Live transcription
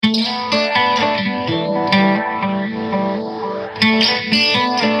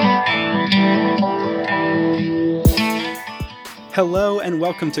Hello and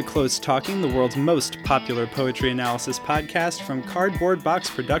welcome to Close Talking, the world's most popular poetry analysis podcast from Cardboard Box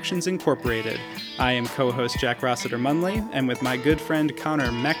Productions Incorporated. I am co-host Jack Rossiter Munley, and with my good friend Connor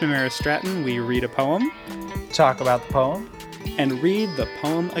McNamara Stratton, we read a poem, talk about the poem, and read the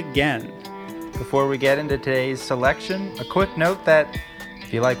poem again. Before we get into today's selection, a quick note that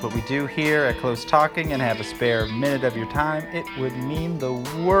if you like what we do here at Close Talking and have a spare minute of your time, it would mean the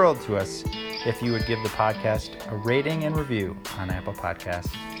world to us if you would give the podcast a rating and review on Apple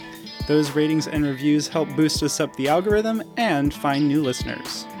Podcasts. Those ratings and reviews help boost us up the algorithm and find new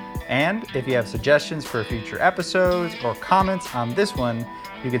listeners. And if you have suggestions for future episodes or comments on this one,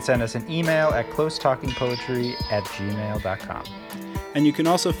 you can send us an email at closetalkingpoetry@gmail.com. And you can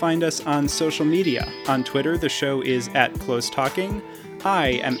also find us on social media. On Twitter, the show is at Close Talking.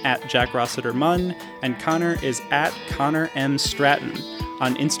 I am at Jack Rossiter Munn, and Connor is at Connor M. Stratton.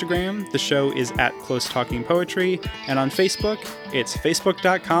 On Instagram, the show is at Close Talking Poetry, and on Facebook, it's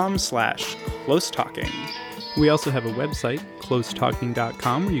facebook.com/closetalking. We also have a website,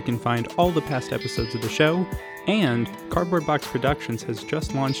 closetalking.com, where you can find all the past episodes of the show, and Cardboard Box Productions has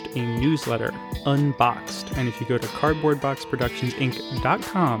just launched a newsletter, Unboxed, and if you go to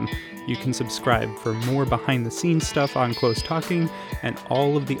cardboardboxproductionsinc.com, you can subscribe for more behind-the-scenes stuff on Close Talking and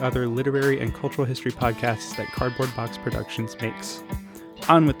all of the other literary and cultural history podcasts that Cardboard Box Productions makes.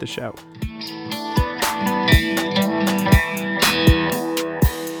 On with the show.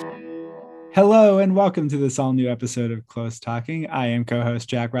 Hello and welcome to this all-new episode of Close Talking. I am co-host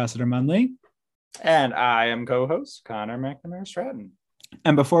Jack Rossiter Munley. And I am co-host Connor McNamara Stratton.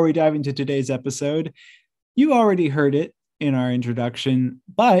 And before we dive into today's episode, you already heard it in our introduction,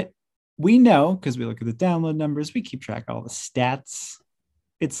 but we know, because we look at the download numbers, we keep track of all the stats.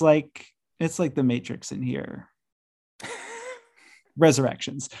 It's like the Matrix in here.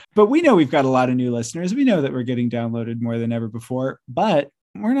 Resurrections. But we know we've got a lot of new listeners. We know that we're getting downloaded more than ever before, but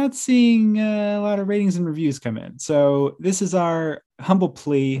we're not seeing a lot of ratings and reviews come in. So this is our humble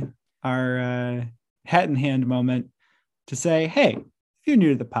plea, our hat in hand moment to say, hey, if you're new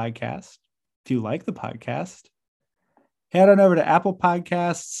to the podcast, if you like the podcast, head on over to Apple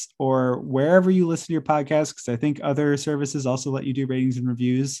Podcasts or wherever you listen to your podcast, because I think other services also let you do ratings and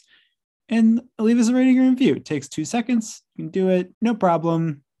reviews, and leave us a rating or review. It takes 2 seconds. You can do it. No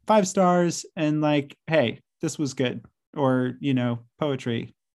problem. 5 stars. And like, hey, this was good. Or,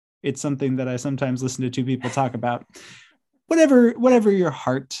 poetry. It's something that I sometimes listen to two people talk about. Whatever your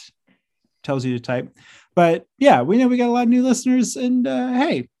heart tells you to type. But yeah, we know we got a lot of new listeners, and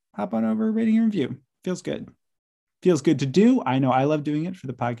hey, hop on over, rating and review. Feels good. Feels good to do. I know I love doing it for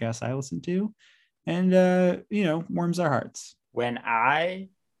the podcast I listen to, and warms our hearts. When I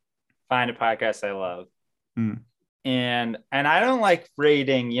find a podcast I love, and I don't like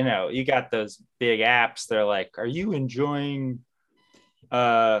rating, you got those big apps, they're like, are you enjoying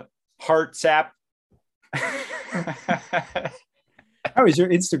Heartsap? How was your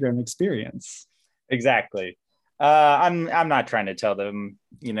Instagram experience? Exactly. I'm not trying to tell them,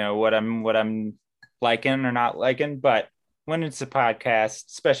 what I'm liking or not liking, but when it's a podcast,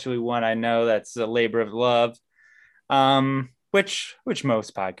 especially one I know that's a labor of love, which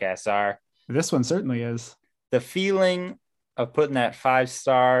most podcasts are. This one certainly is. The feeling of putting that 5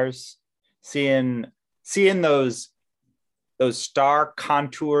 stars, seeing those star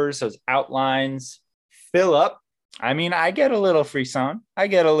contours, those outlines fill up. I mean, I get a little frisson. I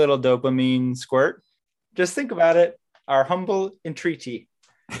get a little dopamine squirt. Just think about it. Our humble entreaty.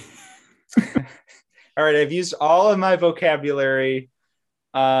 All right, I've used all of my vocabulary.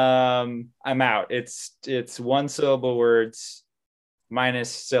 I'm out. It's 1 syllable words minus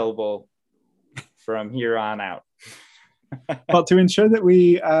syllable from here on out. Well, to ensure that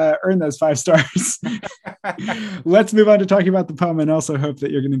we earn those 5 stars, let's move on to talking about the poem, and also hope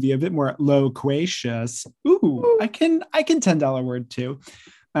that you're going to be a bit more loquacious. Ooh, I can $10 word too.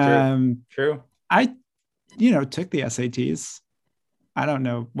 True. I, took the SATs. I don't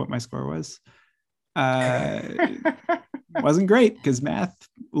know what my score was. Wasn't great because math.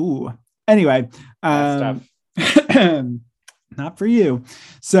 Ooh. Anyway, not for you.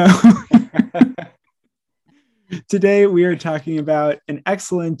 So today we are talking about an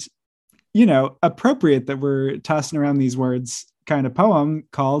excellent, appropriate that we're tossing around these words kind of poem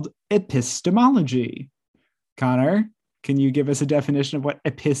called epistemology. Connor, can you give us a definition of what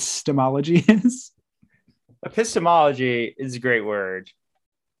epistemology is? Epistemology is a great word.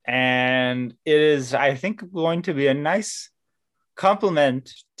 And it is, I think, going to be a nice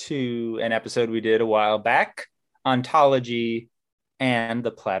complement to an episode we did a while back, Ontology and the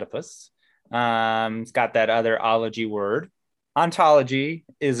Platypus. It's got that other ology word. Ontology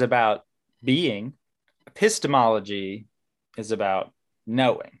is about being. Epistemology is about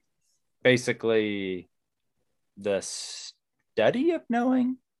knowing, basically the study of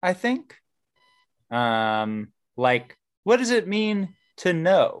knowing, I think. Like, what does it mean to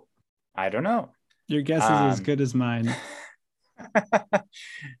know? I don't know. Your guess is as good as mine.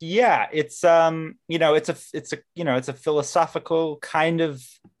 Yeah, it's it's a philosophical kind of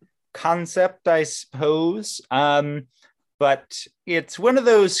concept, I suppose. But it's one of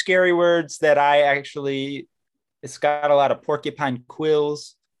those scary words that it's got a lot of porcupine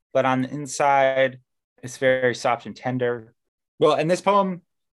quills, but on the inside, it's very soft and tender. Well, and this poem,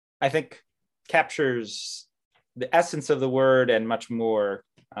 I think, captures the essence of the word and much more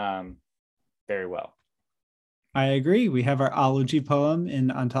very well. I agree. We have our ology poem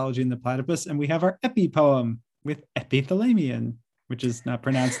in Ontology and the Platypus, and we have our epi poem with epithalamion, which is not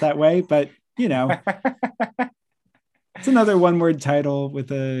pronounced that way, but it's another one-word title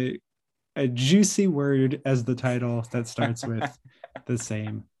with a juicy word as the title that starts with the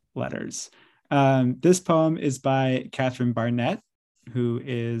same letters. This poem is by Catherine Barnett, who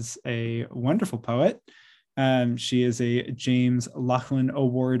is a wonderful poet. She is a James Laughlin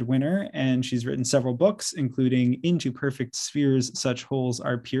Award winner, and she's written several books, including Into Perfect Spheres, Such Holes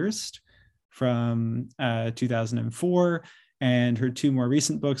Are Pierced from 2004, and her two more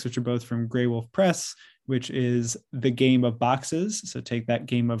recent books, which are both from Grey Wolf Press, which is The Game of Boxes. So take that,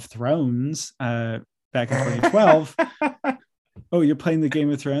 Game of Thrones, back in 2012. Oh, you're playing the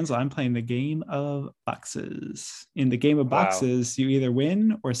Game of Thrones? Well, I'm playing the Game of Boxes. In the Game of Boxes, you either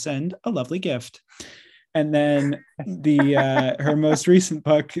win or send a lovely gift. And then her most recent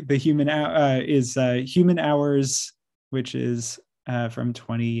book, is Human Hours, which is from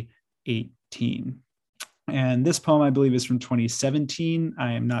 2018. And this poem, I believe, is from 2017.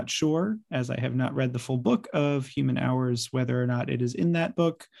 I am not sure, as I have not read the full book of Human Hours, whether or not it is in that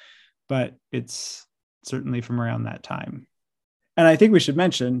book, but it's certainly from around that time. And I think we should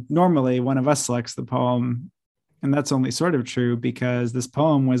mention, normally one of us selects the poem, and that's only sort of true because this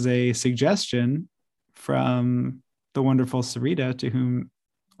poem was a suggestion from the wonderful Sarita, to whom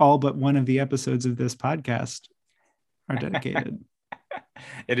all but one of the episodes of this podcast are dedicated.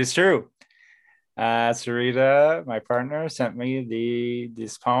 It is true. Sarita, my partner, sent me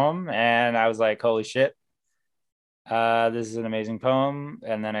this poem, and I was like, holy shit, this is an amazing poem.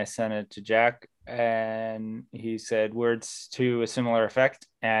 And then I sent it to Jack, and he said words to a similar effect,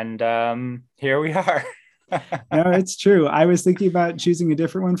 and here we are. No, it's true. I was thinking about choosing a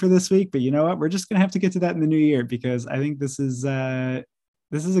different one for this week, but you know what? We're just gonna have to get to that in the new year because I think this is a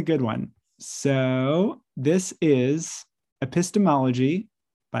good one. So this is Epistemology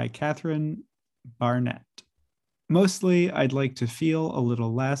by Catherine Barnett. Mostly, I'd like to feel a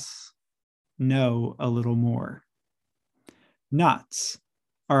little less, know a little more. Knots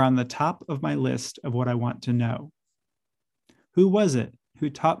are on the top of my list of what I want to know. Who was it who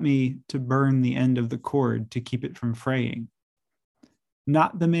taught me to burn the end of the cord to keep it from fraying?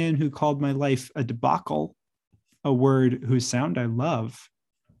 Not the man who called my life a debacle, a word whose sound I love.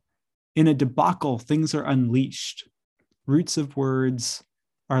 In a debacle, things are unleashed. Roots of words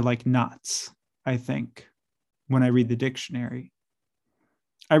are like knots, I think, when I read the dictionary.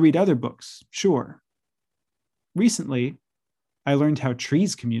 I read other books, sure. Recently, I learned how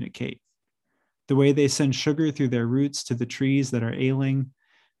trees communicate. The way they send sugar through their roots to the trees that are ailing.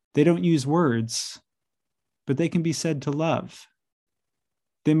 They don't use words, but they can be said to love.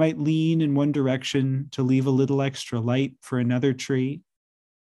 They might lean in one direction to leave a little extra light for another tree.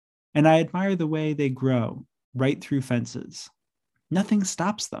 And I admire the way they grow right through fences. Nothing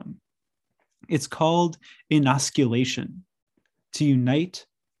stops them. It's called inosculation, to unite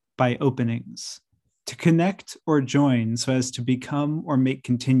by openings, to connect or join so as to become or make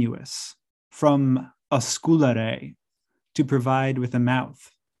continuous. From osculare, to provide with a mouth.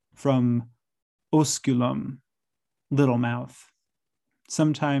 From osculum, little mouth.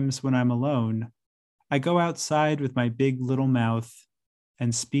 Sometimes when I'm alone, I go outside with my big little mouth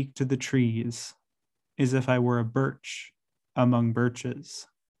and speak to the trees as if I were a birch among birches.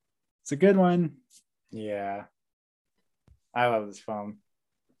 It's a good one. Yeah. I love this poem.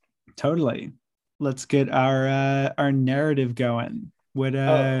 Totally. Let's get our narrative going. What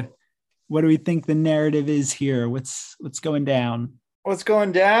do we think the narrative is here? What's going down? What's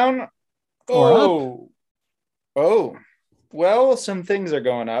going down? Or up? Well, some things are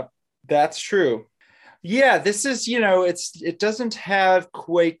going up. That's true. Yeah, this is, it doesn't have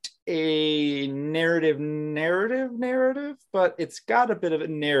quite a narrative, but it's got a bit of a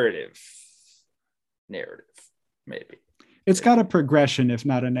narrative, maybe. It's got a progression, if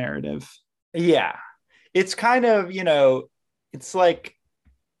not a narrative. Yeah. It's kind of, it's like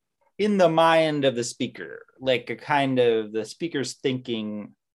in the mind of the speaker, like a kind of the speaker's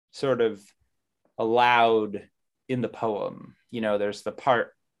thinking sort of aloud in the poem. You know, there's the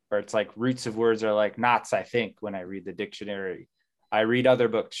part where it's like roots of words are like knots, I think, when I read the dictionary. I read other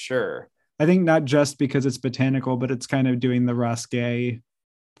books, sure. I think not just because it's botanical, but it's kind of doing the Rosquet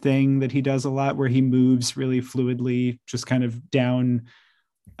thing that he does a lot, where he moves really fluidly, just kind of down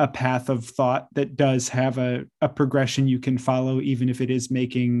a path of thought that does have a progression you can follow, even if it is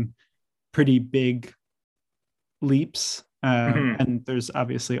making pretty big leaps. And there's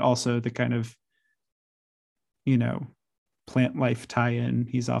obviously also the kind of, you know, plant life tie-in.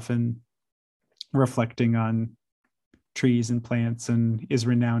 He's often reflecting on trees and plants and is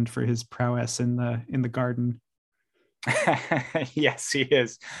renowned for his prowess in the garden. Yes, he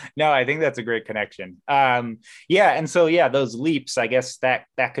is. No, I think that's a great connection. Yeah, and so yeah, those leaps, I guess that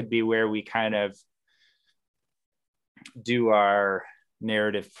could be where we kind of do our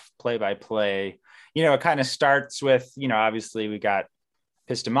narrative play by play. You know, it kind of starts with, you know, obviously we got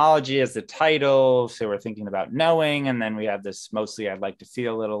epistemology as the title, so we're thinking about knowing, and then we have this mostly I'd like to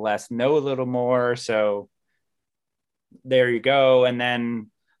feel a little less, know a little more. So there you go. And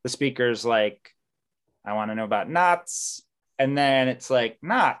then the speaker's like, I want to know about knots. And then it's like,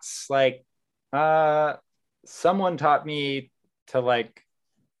 knots, like someone taught me to like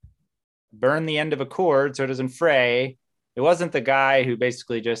burn the end of a cord so it doesn't fray. It wasn't the guy who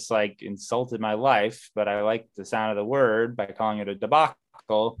basically just like insulted my life, but I liked the sound of the word by calling it a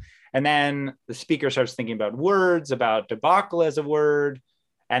debacle. And then the speaker starts thinking about words, about debacle as a word,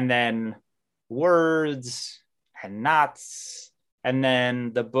 and then words and knots. And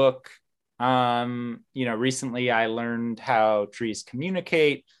then the book, you know, recently I learned how trees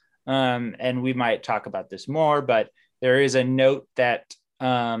communicate, and we might talk about this more, but there is a note that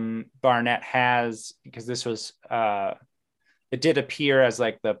Barnett has, because this was, it did appear as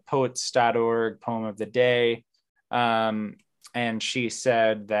like the poets.org poem of the day. And she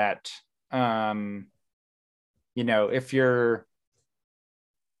said that, you know, if you're,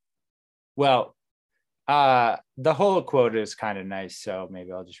 well, the whole quote is kind of nice, so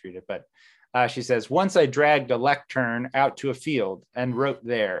maybe I'll just read it. But she says, once I dragged a lectern out to a field and wrote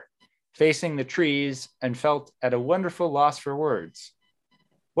there, facing the trees, and felt at a wonderful loss for words.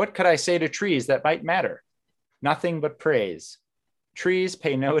 What could I say to trees that might matter? Nothing but praise. Trees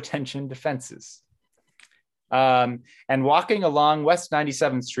pay no attention to fences. And walking along West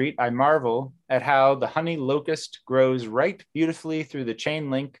 97th Street, I marvel at how the honey locust grows right beautifully through the chain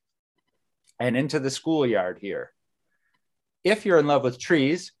link and into the schoolyard here. If you're in love with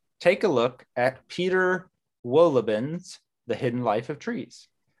trees, take a look at Peter Wohlleben's The Hidden Life of Trees.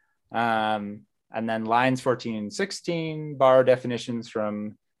 And then lines 14 and 16 borrow definitions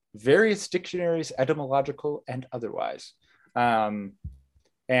from various dictionaries, etymological and otherwise. And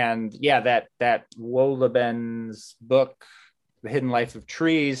yeah, that Wohllebens book, The Hidden Life of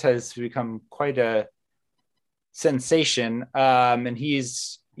Trees, has become quite a sensation. And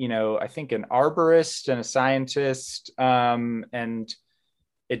he's, you know, I think an arborist and a scientist. And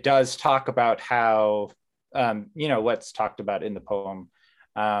it does talk about how, you know, what's talked about in the poem,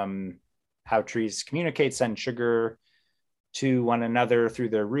 how trees communicate, send sugar to one another through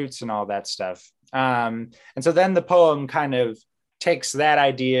their roots and all that stuff. And so then the poem kind of takes that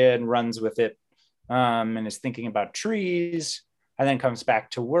idea and runs with it, and is thinking about trees, and then comes back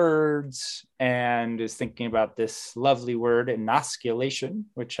to words and is thinking about this lovely word, inosculation,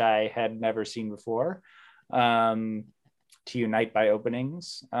 which I had never seen before, to unite by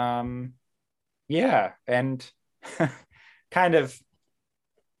openings. Yeah, and kind of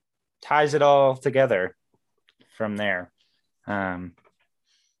ties it all together from there.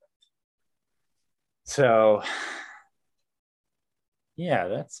 So yeah,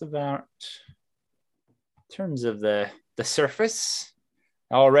 that's about, in terms of the surface,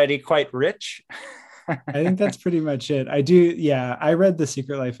 already quite rich. I think that's pretty much it. I read The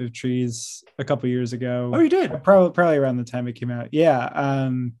Secret Life of Trees a couple years ago. Oh, you did? Probably around the time it came out. Yeah.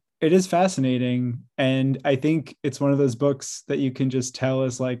 It is fascinating. And I think it's one of those books that you can just tell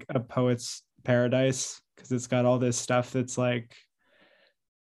is like a poet's paradise, because it's got all this stuff that's like,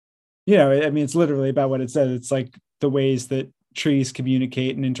 you know, I mean, it's literally about what it says. It's like the ways that trees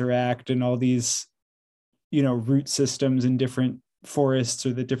communicate and interact, and all these, you know, root systems in different forests,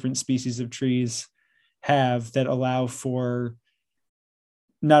 or the different species of trees have, that allow for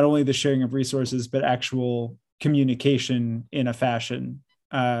not only the sharing of resources, but actual communication in a fashion,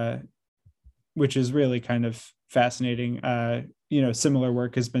 which is really kind of fascinating. You know, similar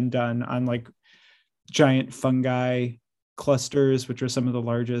work has been done on like giant fungi clusters, which are some of the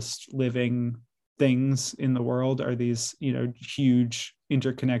largest living things in the world, are these, you know, huge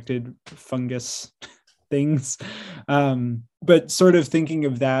interconnected fungus things. But sort of thinking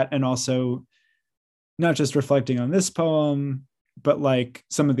of that, and also not just reflecting on this poem, but like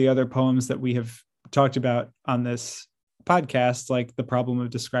some of the other poems that we have talked about on this podcast, like The Problem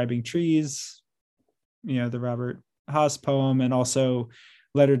of Describing Trees, the Robert Haas poem, and also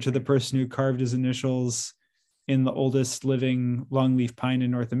Letter to the Person Who Carved His Initials in the Oldest Living Longleaf Pine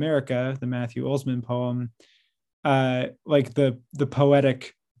in North America, the Matthew Olsman poem. Like the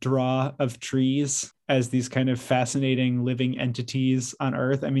poetic draw of trees as these kind of fascinating living entities on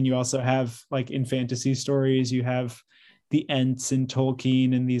Earth. I mean, you also have, like, in fantasy stories, you have the Ents in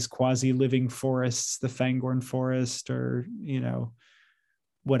Tolkien and these quasi-living forests, the Fangorn forest, or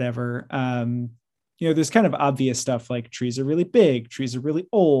whatever. There's kind of obvious stuff like trees are really big, trees are really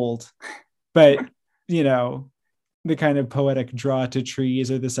old, but the kind of poetic draw to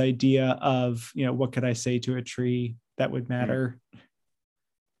trees, or this idea of, what could I say to a tree that would matter?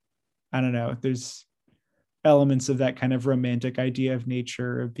 I don't know. There's elements of that kind of romantic idea of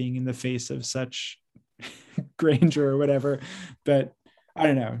nature, of being in the face of such grandeur or whatever. But I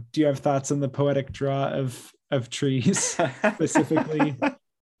don't know. Do you have thoughts on the poetic draw of trees specifically?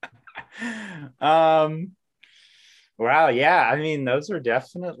 Wow. Yeah. I mean, those are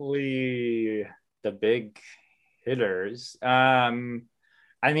definitely the big hitters. I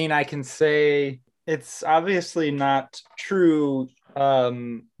mean, I can say it's obviously not true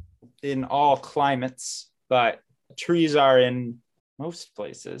in all climates, but trees are in most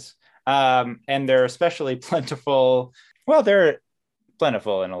places. And they're especially plentiful. Well, they're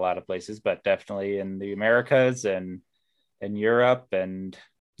plentiful in a lot of places, but definitely in the Americas and in Europe. And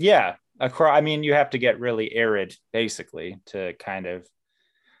yeah, I mean, you have to get really arid basically to kind of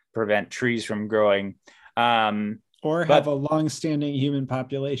prevent trees from growing. Or have a long-standing human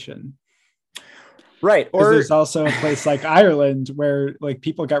population. Right. Or there's also a place like Ireland where, like,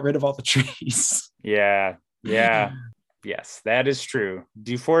 people got rid of all the trees. Yeah. Yes, that is true.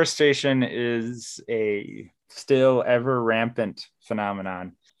 Deforestation is a still ever rampant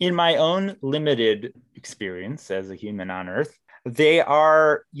phenomenon. In my own limited experience as a human on Earth, they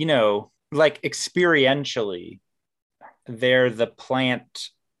are, like, experientially, they're the plant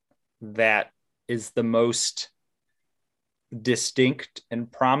that is the most distinct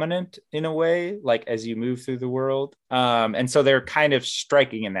and prominent in a way, like, as you move through the world. And so they're kind of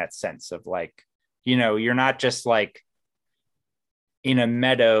striking in that sense of, like, you're not just like in a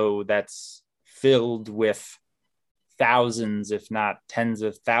meadow that's filled with thousands, if not tens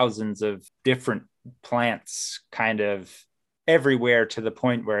of thousands of different plants kind of everywhere, to the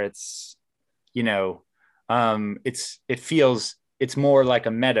point where it's, it feels, it's more like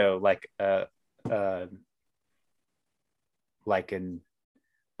a meadow, like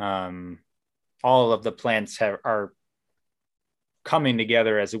all of the plants are coming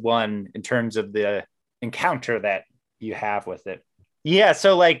together as one in terms of the encounter that you have with it. Yeah,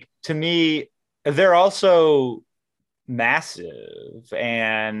 so, like, to me, they're also massive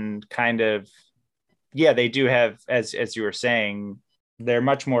and kind of, yeah, they do have, as you were saying, they're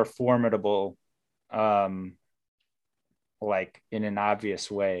much more formidable, like, in an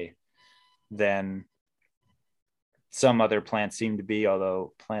obvious way than some other plants seem to be,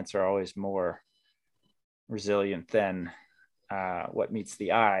 although plants are always more resilient than what meets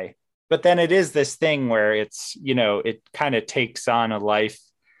the eye. But then it is this thing where it's, it kind of takes on a life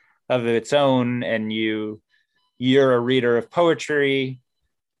of its own, and you're a reader of poetry,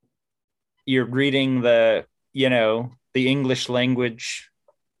 you're reading the English language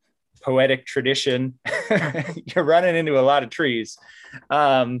poetic tradition. You're running into a lot of trees.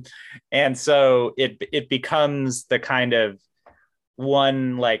 And so it becomes the kind of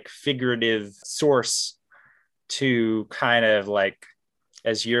one, like, figurative source to kind of, like,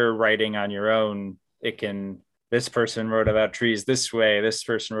 as you're writing on your own, this person wrote about trees this way, this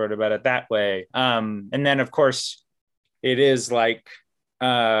person wrote about it that way. And then, of course, it is like,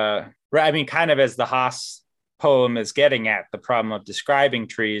 I mean, kind of as the Haas poem is getting at, the problem of describing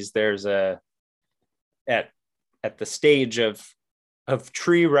trees, there's at the stage of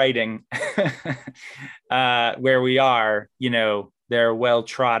tree writing, where we are, they're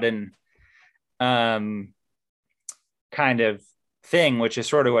well-trodden kind of thing, which is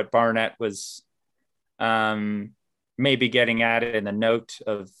sort of what Barnett was maybe getting at in the note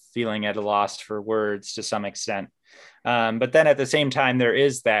of feeling at a loss for words to some extent. But then at the same time, there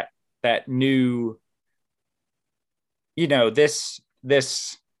is that new, there's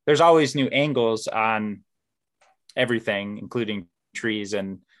always new angles on everything, including trees,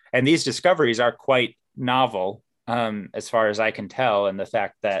 and these discoveries are quite novel, as far as I can tell. And the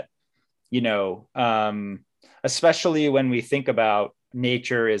fact that, especially when we think about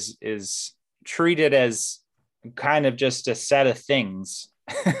nature is treated as kind of just a set of things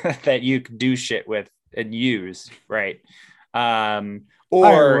that you can do shit with and use, right? Or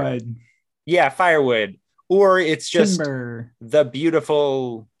Firewood, yeah, firewood, or it's just timber. the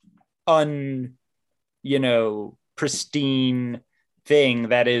beautiful, pristine thing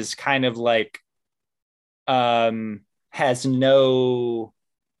that is kind of like has no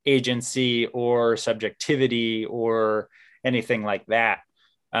agency or subjectivity or anything like that.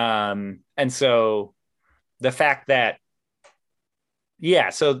 And so the fact that, yeah,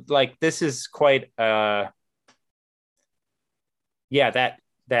 so like this is quite that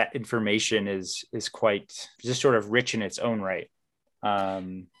information is quite just sort of rich in its own right.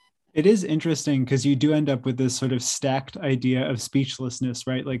 It is interesting because you do end up with this sort of stacked idea of speechlessness,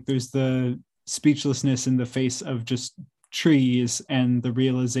 right? Like there's the speechlessness in the face of just trees and the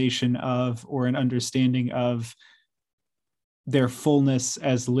realization of or an understanding of their fullness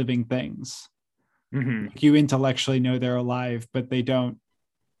as living things. Mm-hmm. Like you intellectually know they're alive, but they don't,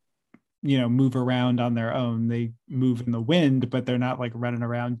 move around on their own. They move in the wind, but they're not like running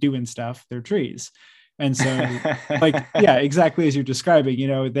around doing stuff. They're trees. And so, like, yeah, exactly as you're describing,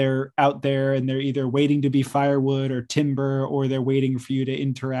 they're out there and they're either waiting to be firewood or timber, or they're waiting for you to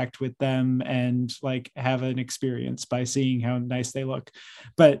interact with them and like have an experience by seeing how nice they look.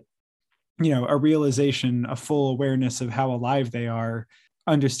 But, a realization, a full awareness of how alive they are,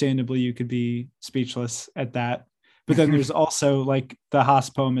 understandably, you could be speechless at that. But then there's also like the Haas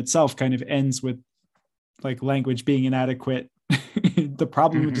poem itself kind of ends with like language being inadequate. The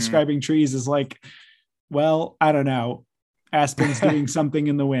problem with describing trees is like, well, I don't know. Aspen's doing something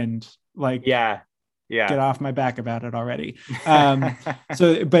in the wind. Like, yeah. Get off my back about it already.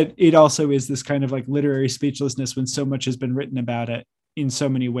 But it also is this kind of like literary speechlessness when so much has been written about it in so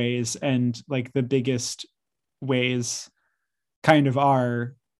many ways. And like the biggest ways kind of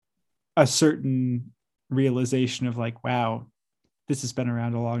are a certain realization of like, wow, this has been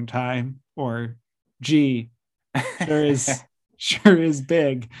around a long time, or gee, sure is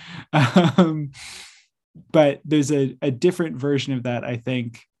big. But there's a different version of that, I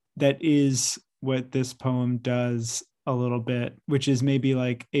think, that is what this poem does a little bit, which is maybe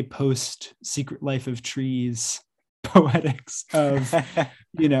like a post Secret Life of Trees poetics of,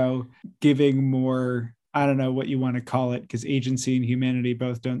 giving more, I don't know what you want to call it, because agency and humanity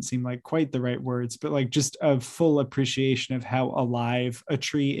both don't seem like quite the right words, but like just a full appreciation of how alive a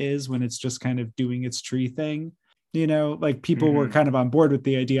tree is when it's just kind of doing its tree thing. Like people were kind of on board with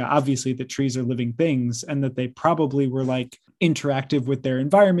the idea, obviously, that trees are living things and that they probably were like interactive with their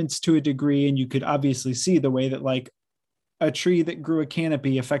environments to a degree. And you could obviously see the way that like a tree that grew a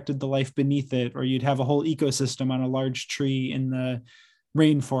canopy affected the life beneath it, or you'd have a whole ecosystem on a large tree in the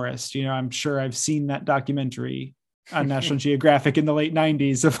rainforest. I'm sure I've seen that documentary on National Geographic in the late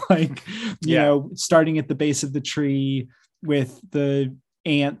 90s of like, starting at the base of the tree with the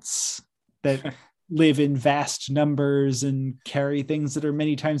ants that live in vast numbers and carry things that are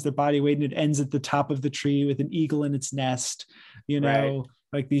many times their body weight, and it ends at the top of the tree with an eagle in its nest, right.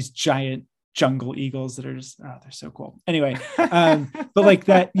 like these giant jungle eagles that are just, they're so cool. Anyway, but like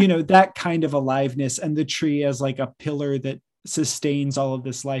that, that kind of aliveness, and the tree as like a pillar that sustains all of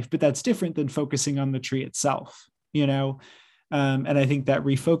this life. But that's different than focusing on the tree itself, and I think that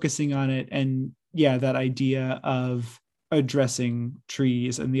refocusing on it, and that idea of addressing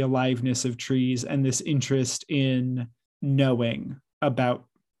trees and the aliveness of trees and this interest in knowing about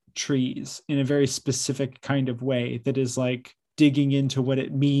trees in a very specific kind of way that is like digging into what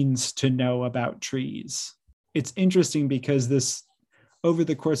it means to know about trees. It's interesting because this, over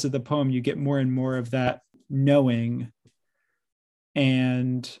the course of the poem, you get more and more of that knowing.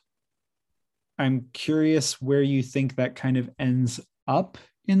 And I'm curious where you think that kind of ends up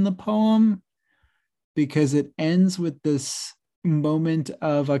in the poem, because it ends with this moment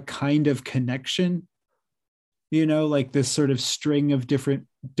of a kind of connection, like this sort of string of different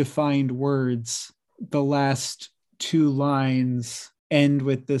defined words. The last two lines end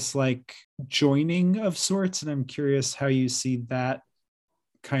with this like joining of sorts. And I'm curious how you see that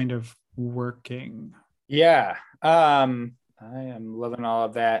kind of working. Yeah. I am loving all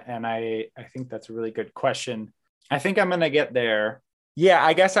of that. And I think that's a really good question. I think I'm going to get there. Yeah,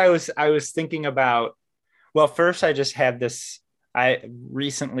 I guess I was thinking about, well, first I just had this, I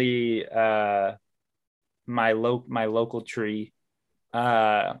recently, my local tree,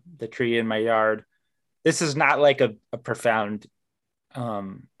 the tree in my yard. This is not like a profound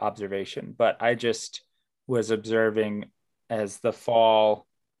observation, but I just was observing as the fall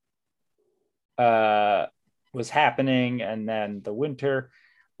was happening, and then the winter,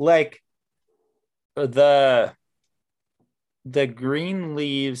 like the the green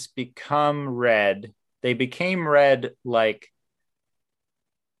leaves become red. They became red like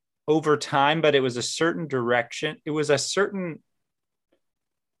over time, but it was a certain direction. There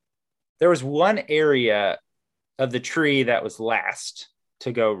was one area of the tree that was last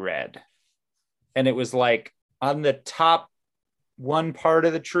to go red. And it was like on the top one part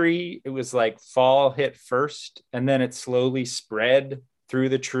of the tree, it was like fall hit first, and then it slowly spread through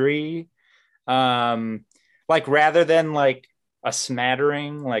the tree. Like rather than like a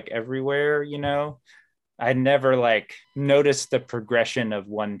smattering like everywhere, I never like noticed the progression of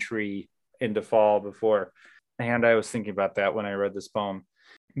one tree into fall before. And I was thinking about that when I read this poem.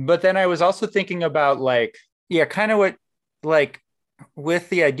 But then I was also thinking about like, yeah, kind of what like with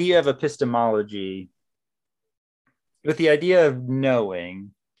the idea of epistemology, with the idea of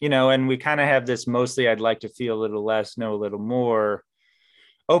knowing, and we kind of have this mostly I'd like to feel a little less, know a little more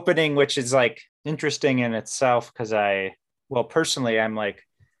opening, which is like interesting in itself because personally, I'm like,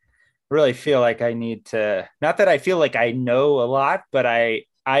 really feel like I need to, not that I feel like I know a lot, but I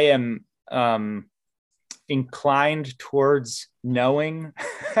am inclined towards knowing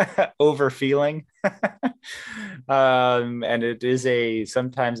over feeling. And it is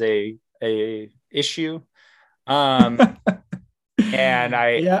sometimes a issue. And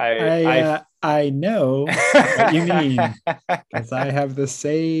Yeah, I know what you mean because I have the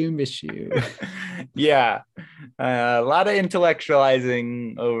same issue. Yeah, a lot of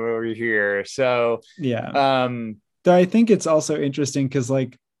intellectualizing over here. So yeah, though I think it's also interesting because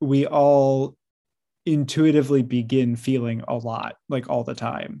like we all intuitively begin feeling a lot, like all the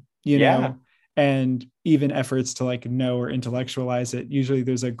time, yeah. And even efforts to like know or intellectualize it, usually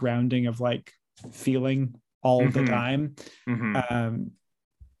there's a grounding of like feeling all the time.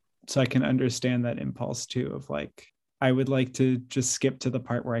 So I can understand that impulse too of like, I would like to just skip to the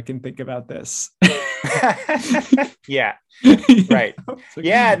part where I can think about this. Yeah, right.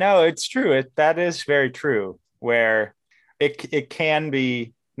 Yeah, no, it's true. That is very true, where it can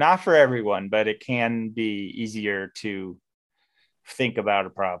be not for everyone, but it can be easier to think about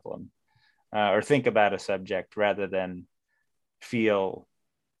a problem or think about a subject rather than feel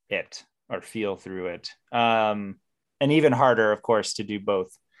it or feel through it. And even harder, of course, to do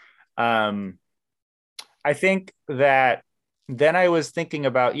both. I think that then I was thinking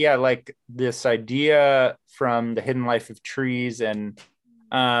about, like this idea from The Hidden Life of Trees. And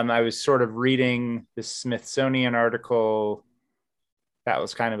I was sort of reading this Smithsonian article that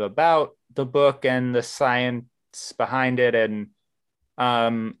was kind of about the book and the science behind it. And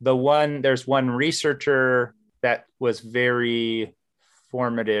there's one researcher that was very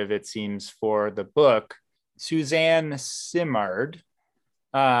formative, it seems, for the book. Suzanne Simard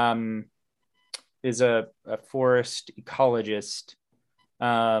is a forest ecologist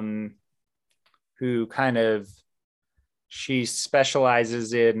who she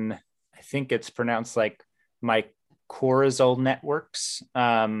specializes in, I think it's pronounced like mycorrhizal networks,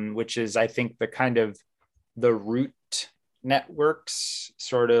 which is, I think, the kind of the root networks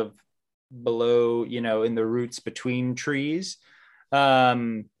sort of below, in the roots between trees.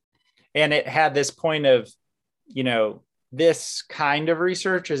 And it had this point of, this kind of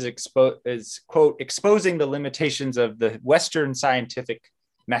research is quote exposing the limitations of the Western scientific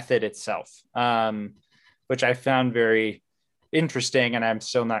method itself, which I found very interesting, and I'm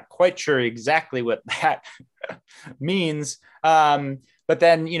still not quite sure exactly what that means. But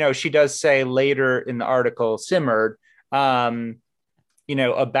then, she does say later in the article, Simard, about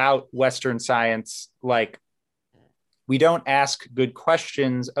Western science, like, we don't ask good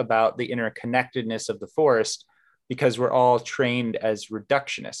questions about the interconnectedness of the forest because we're all trained as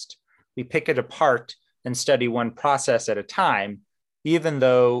reductionist. We pick it apart and study one process at a time, even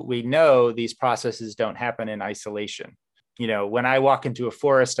though we know these processes don't happen in isolation. When I walk into a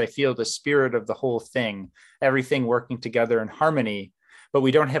forest, I feel the spirit of the whole thing, everything working together in harmony, but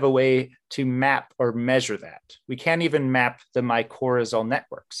we don't have a way to map or measure that. We can't even map the mycorrhizal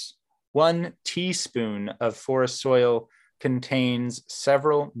networks. 1 teaspoon of forest soil contains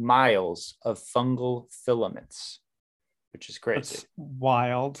several miles of fungal filaments, which is crazy. That's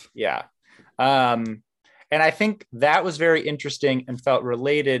wild. Yeah. And I think that was very interesting and felt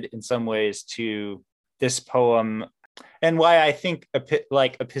related in some ways to this poem, and why I think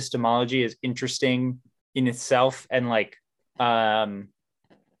like epistemology is interesting in itself, and like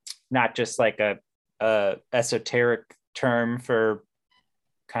not just like a esoteric term for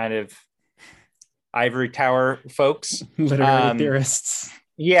kind of ivory tower folks, literary theorists.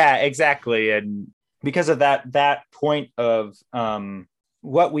 Yeah, exactly. And because of that point of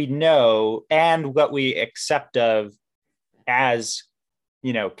what we know and what we accept of as,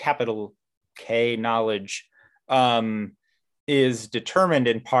 capital K knowledge, is determined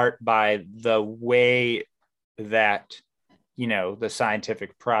in part by the way that, you know, the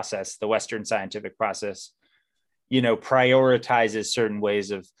scientific process, the Western scientific process, you know, prioritizes certain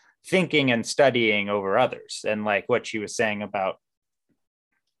ways of thinking and studying over others. And like what she was saying about,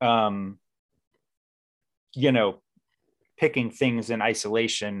 you know, picking things in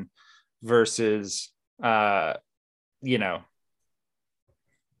isolation versus, you know,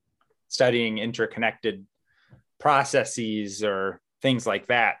 studying interconnected processes or things like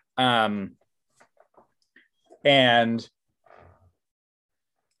that. And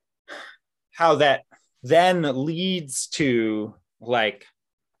how that then leads to like,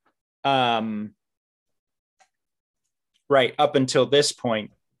 right up until this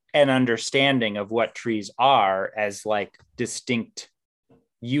point, an understanding of what trees are as like distinct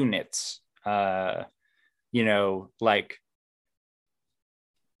units, you know, like,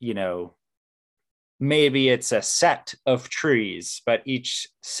 you know, maybe it's a set of trees, but each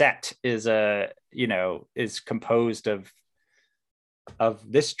set is a, you know, is composed of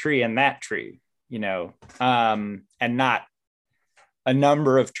this tree and that tree, you know, and not a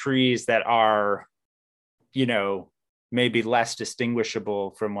number of trees that are, you know, maybe less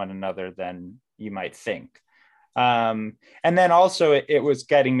distinguishable from one another than you might think. And then also it was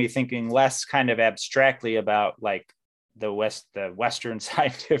getting me thinking less kind of abstractly about like the Western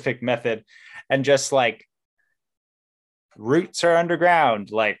scientific method, and just like roots are underground.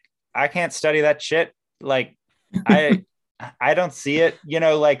 Like I can't study that shit. Like I don't see it, you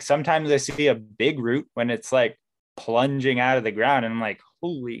know, like sometimes I see a big root when it's like plunging out of the ground and I'm like,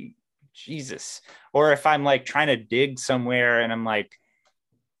 holy Jesus. Or if I'm like trying to dig somewhere and I'm like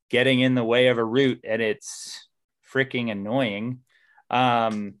getting in the way of a root and it's freaking annoying.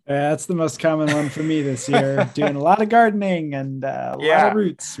 That's the most common one for me this year. Doing a lot of gardening and a lot of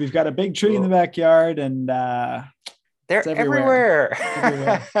roots. We've got a big tree in the backyard, and they're everywhere.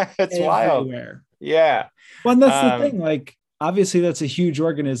 It's wild. Yeah. Well, and that's the thing. Like, obviously, that's a huge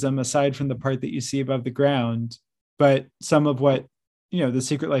organism aside from the part that you see above the ground. But some of what, you know, The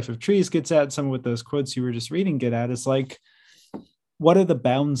Secret Life of Trees gets at, some of what those quotes you were just reading get at, is like, what are the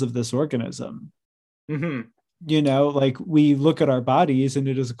bounds of this organism? Mm-hmm. You know, like we look at our bodies and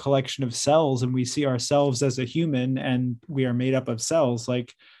it is a collection of cells, and we see ourselves as a human and we are made up of cells.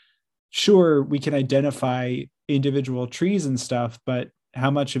 Like, sure, we can identify individual trees and stuff, but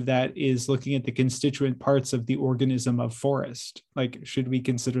how much of that is looking at the constituent parts of the organism of forest? Like, should we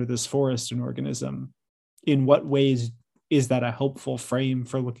consider this forest an organism? In what ways is that a helpful frame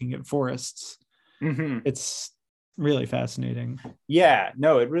for looking at forests? Mm-hmm. It's really fascinating. Yeah,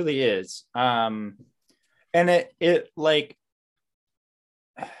 no, it really is. And it like,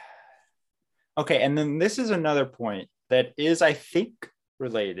 okay. And then this is another point that is, I think,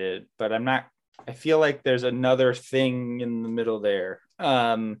 related, but I'm not, I feel like there's another thing in the middle there.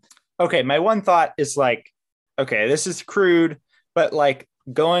 Okay. My one thought is like, okay, this is crude, but like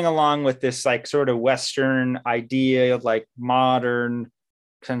going along with this, like sort of Western idea of like modern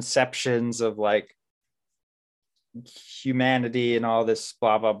conceptions of like humanity and all this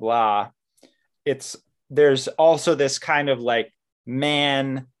blah, blah, blah. There's also this kind of like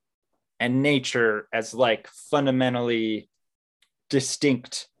man and nature as like fundamentally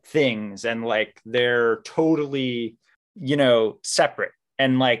distinct things, and like they're totally, you know, separate.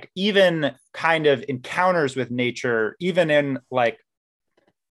 And like even kind of encounters with nature, even in like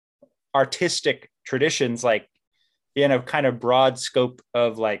artistic traditions, like in a kind of broad scope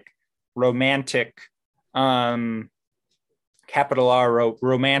of like romantic, capital R,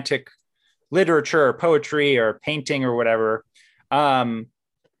 romantic literature or poetry or painting or whatever.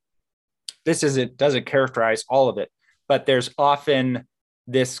 This doesn't characterize all of it, but there's often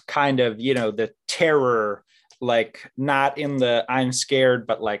this kind of, you know, the terror, like not in the I'm scared,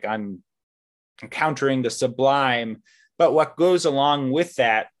 but like I'm encountering the sublime. But what goes along with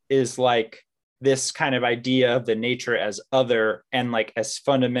that is like this kind of idea of the nature as other and like as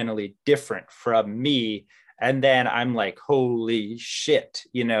fundamentally different from me. And then I'm like, holy shit,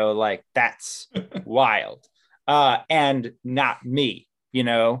 you know, like that's wild, and not me, you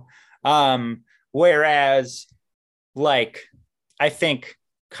know? Whereas like, I think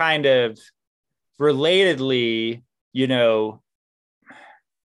kind of relatedly, you know,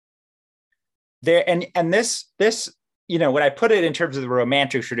 there, and this, you know, when I put it in terms of the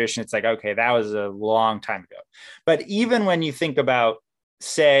romantic tradition, it's like, okay, that was a long time ago. But even when you think about,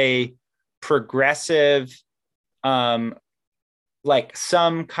 say, progressive, like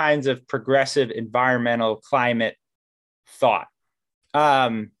some kinds of progressive environmental climate thought,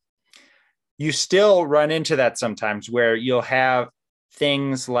 you still run into that sometimes, where you'll have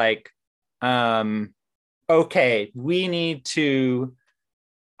things like, okay, we need to,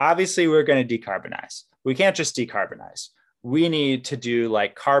 obviously we're going to decarbonize. We can't just decarbonize. We need to do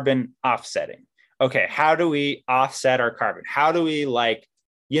like carbon offsetting. Okay, how do we offset our carbon? How do we like,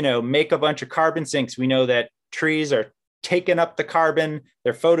 make a bunch of carbon sinks? We know that trees are taking up the carbon.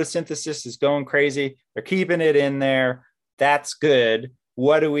 Their photosynthesis is going crazy. They're keeping it in there. That's good.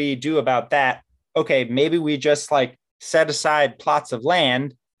 What do we do about that? Okay, maybe we just like set aside plots of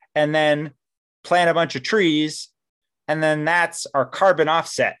land and then plant a bunch of trees. And then that's our carbon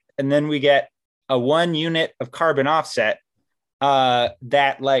offset. And then we get a 1 unit of carbon offset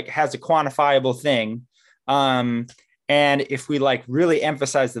that like has a quantifiable thing. And if we like really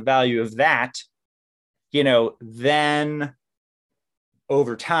emphasize the value of that, then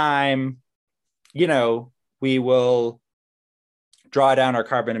over time, we will draw down our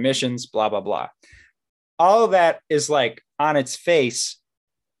carbon emissions, blah, blah, blah. All of that is like on its face,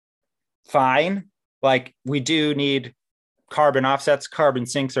 fine. Like we do need carbon offsets, carbon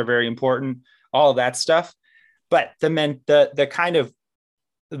sinks are very important, all of that stuff. But the kind of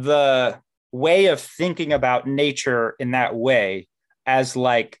the way of thinking about nature in that way as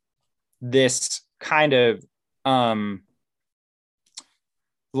like this kind of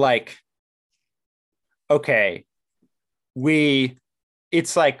like, okay,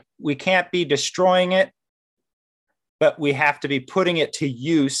 it's like we can't be destroying it, but we have to be putting it to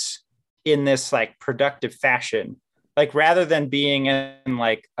use in this like productive fashion, like rather than being in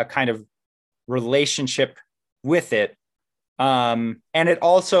like a kind of relationship with it. And it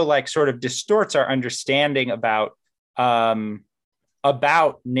also like sort of distorts our understanding about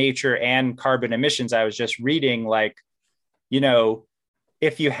nature and carbon emissions. I was just reading like,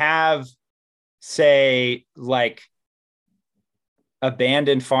 if you have, say, like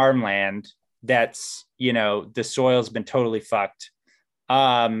abandoned farmland that's, the soil's been totally fucked,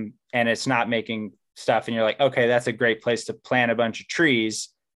 and it's not making stuff, and you're like, okay, that's a great place to plant a bunch of trees,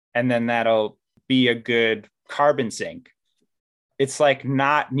 and then that'll be a good carbon sink. It's like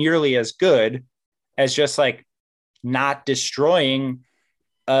not nearly as good as just like not destroying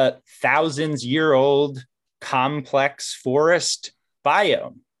a thousands-year-old complex forest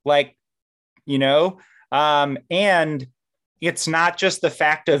biome. Like, and it's not just the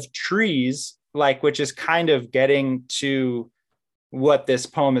fact of trees, like, which is kind of getting to what this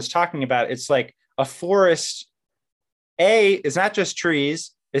poem is talking about. It's like a forest, is not just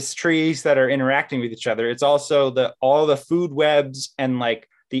trees, it's trees that are interacting with each other. It's also all the food webs and like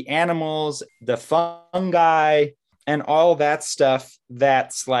the animals, the fungi, and all that stuff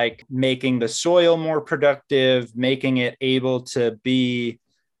that's like making the soil more productive, making it able to be,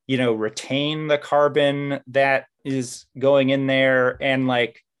 retain the carbon that is going in there. And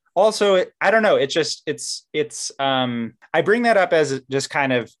like, also, I don't know, I bring that up as just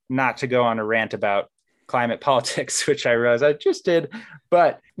kind of not to go on a rant about climate politics, which I realize I just did,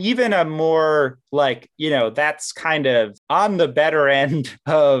 but even a more like, that's kind of on the better end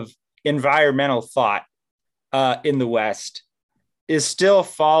of environmental thought in the West is still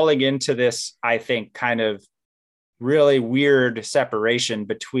falling into this, I think, kind of really weird separation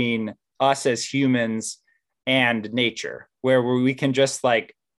between us as humans and nature, where we can just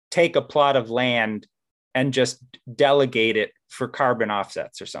like take a plot of land and just delegate it for carbon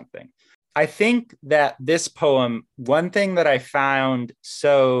offsets or something. I think that this poem, one thing that I found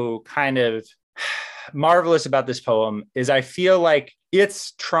so kind of marvelous about this poem is I feel like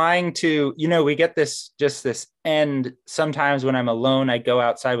it's trying to, we get this end. Sometimes when I'm alone, I go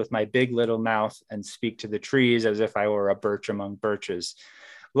outside with my big little mouth and speak to the trees as if I were a birch among birches.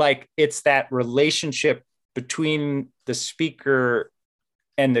 Like it's that relationship between the speaker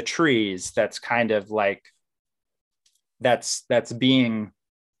and the trees that's kind of like, that's being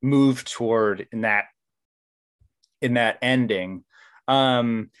moved toward in that ending.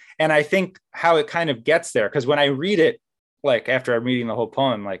 And I think how it kind of gets there, because when I read it, like after I'm reading the whole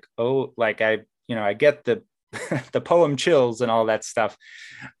poem, like, oh, like I get the the poem chills and all that stuff.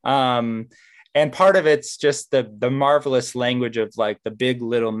 And part of it's just the marvelous language of like the big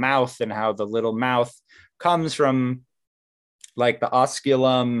little mouth and how the little mouth comes from like the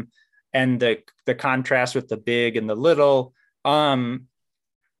osculum and the contrast with the big and the little.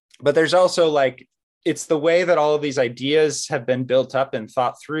 But there's also like, it's the way that all of these ideas have been built up and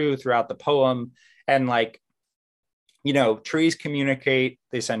thought through throughout the poem. And like, trees communicate,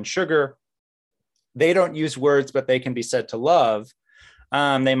 they send sugar. They don't use words, but they can be said to love.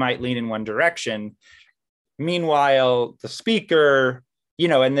 They might lean in one direction. Meanwhile, the speaker,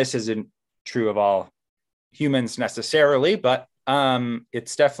 and this isn't true of all humans necessarily, but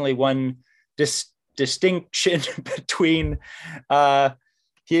it's definitely one distinction between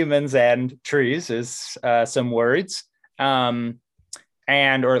humans and trees is some words, and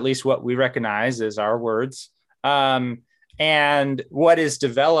or at least what we recognize as our words. And what is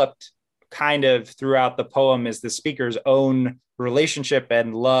developed kind of throughout the poem is the speaker's own relationship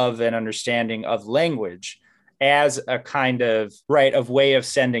and love and understanding of language as a kind of way of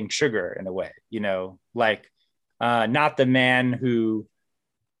sending sugar in a way, like not the man who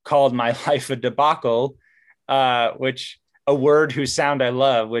called my life a debacle, which a word whose sound I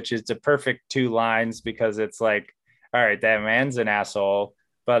love, which is a perfect 2 lines because it's like, all right, that man's an asshole,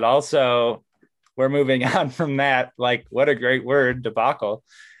 but also we're moving on from that. Like, what a great word, debacle.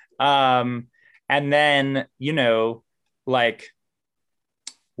 And then, like,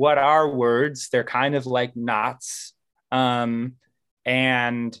 what are words? They're kind of like knots. And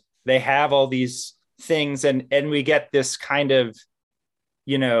they have all these things, and we get this kind of,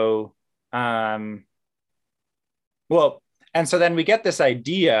 well, and so then we get this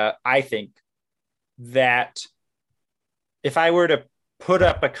idea, I think, that if I were to put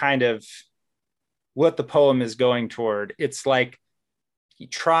up a kind of what the poem is going toward, it's like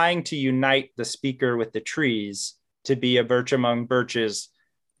trying to unite the speaker with the trees to be a birch among birches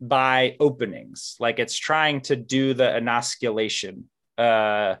by openings. Like it's trying to do the enosculation,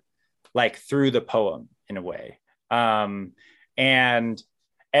 like through the poem in a way. And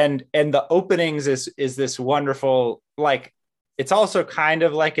the openings is this wonderful, like, it's also kind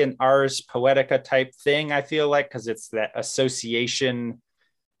of like an Ars Poetica type thing, I feel like, because it's that association,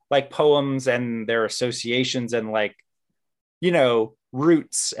 like poems and their associations and like,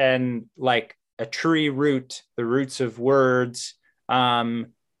 roots and like a tree root, the roots of words, a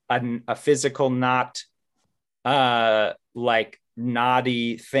physical knot, like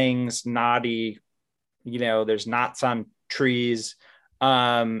knotty things, there's knots on trees.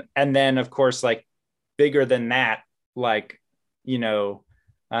 And then of course, like bigger than that, like, there's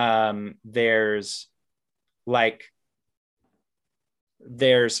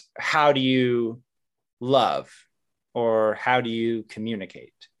how do you love or how do you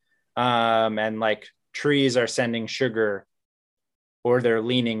communicate? And like trees are sending sugar or they're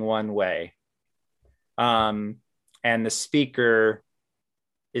leaning one way. And the speaker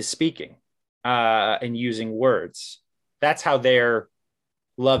is speaking and using words. That's how they're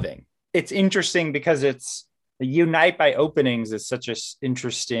loving. It's interesting because it's unite by openings is such an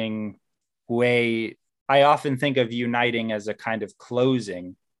interesting way. I often think of uniting as a kind of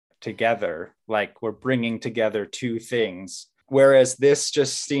closing together, like we're bringing together 2 things. Whereas this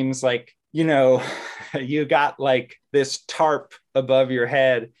just seems like, you got like this tarp above your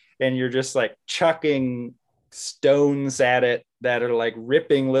head and you're just like chucking stones at it that are like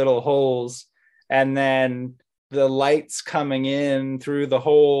ripping little holes. And then the light's coming in through the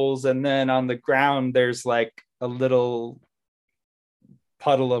holes. And then on the ground, there's like a little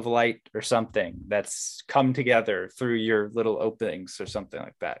puddle of light or something that's come together through your little openings or something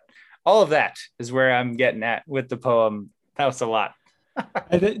like that. All of that is where I'm getting at with the poem. That was a lot.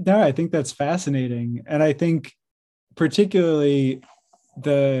 I think that's fascinating. And I think particularly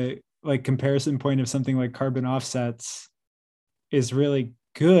the like comparison point of something like Carbon Offsets is really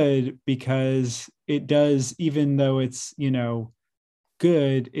good because it does, even though it's,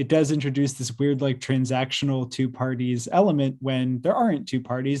 good, it does introduce this weird like transactional 2 parties element when there aren't 2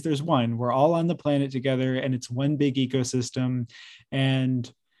 parties, there's one. We're all on the planet together and it's one big ecosystem.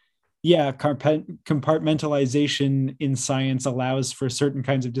 And yeah, compartmentalization in science allows for certain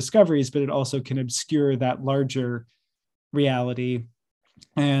kinds of discoveries, but it also can obscure that larger reality.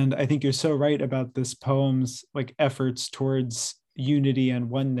 And I think you're so right about this poem's like efforts towards unity and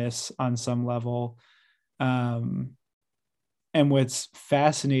oneness on some level. And what's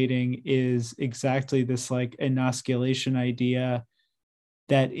fascinating is exactly this like enosculation idea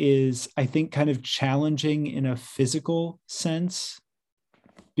that is, I think, kind of challenging in a physical sense,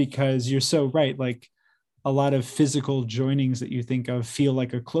 because you're so right. Like a lot of physical joinings that you think of feel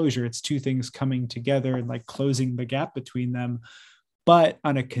like a closure. It's 2 things coming together and like closing the gap between them. But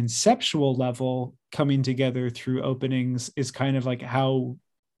on a conceptual level, coming together through openings is kind of like how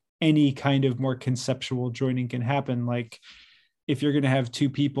any kind of more conceptual joining can happen. Like if you're going to have 2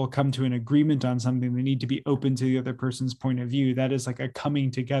 people come to an agreement on something, they need to be open to the other person's point of view. That is like a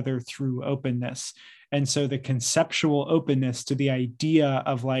coming together through openness. And so the conceptual openness to the idea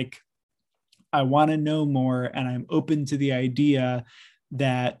of like, I want to know more and I'm open to the idea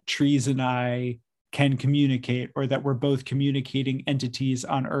that trees and I can communicate, or that we're both communicating entities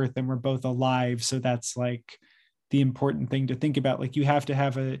on Earth and we're both alive. So that's like the important thing to think about. Like you have to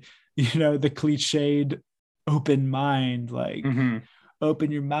have the cliched open mind, like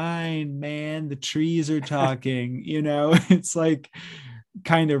open your mind, man, the trees are talking. It's like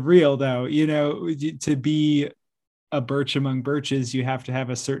kind of real though, to be a birch among birches, you have to have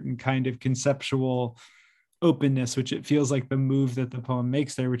a certain kind of conceptual openness, which it feels like the move that the poem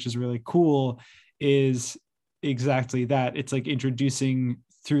makes there, which is really cool, is exactly that. It's like introducing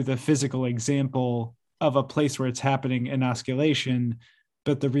through the physical example of a place where it's happening enosculation,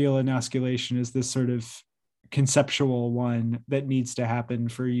 but the real enosculation is this sort of conceptual one that needs to happen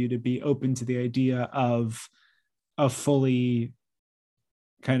for you to be open to the idea of a fully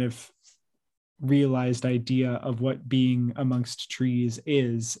kind of realized idea of what being amongst trees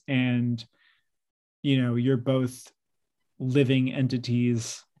is. And you're both living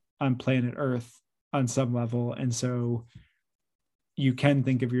entities on planet Earth on some level, and so you can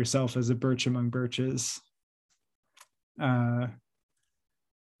think of yourself as a birch among birches, which I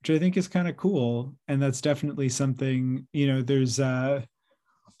think is kind of cool. And that's definitely something, there's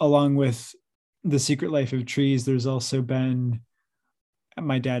along with The Secret Life of Trees, there's also been,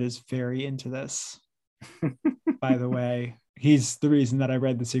 my dad is very into this, by the way. He's the reason that I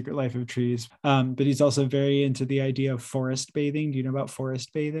read The Secret Life of Trees. But he's also very into the idea of forest bathing. Do you know about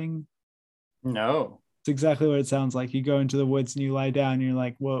forest bathing? No. It's exactly what it sounds like. You go into the woods and you lie down and you're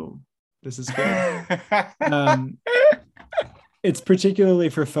like, whoa, this is cool. It's particularly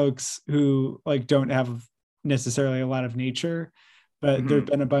for folks who like don't have necessarily a lot of nature, but there've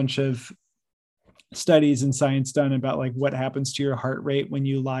been a bunch of studies and science done about like what happens to your heart rate when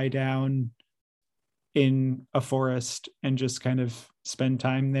you lie down in a forest and just kind of spend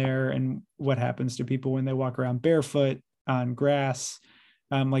time there, and what happens to people when they walk around barefoot on grass.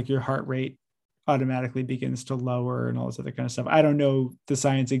 Like your heart rate automatically begins to lower and all this other kind of stuff. I don't know the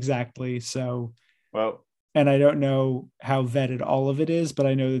science exactly, so and I don't know how vetted all of it is, but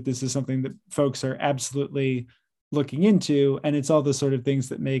I know that this is something that folks are absolutely looking into, and it's all the sort of things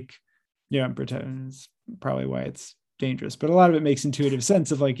that make, it's probably why it's dangerous, but a lot of it makes intuitive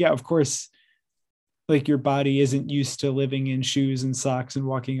sense of like, yeah, of course, like your body isn't used to living in shoes and socks and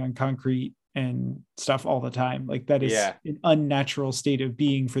walking on concrete and stuff all the time. Like that is an unnatural state of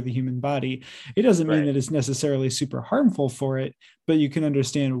being for the human body. It doesn't mean that it's necessarily super harmful for it, but you can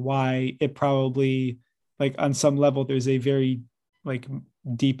understand why it probably, like on some level, there's a very like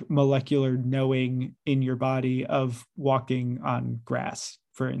deep molecular knowing in your body of walking on grass,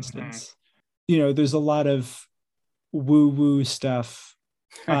 for instance. There's a lot of woo-woo stuff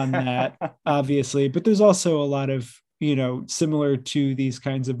on that, obviously, but there's also a lot of, similar to these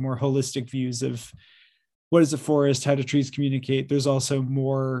kinds of more holistic views of what is a forest, how do trees communicate. There's also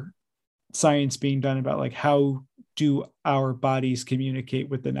more science being done about like how do our bodies communicate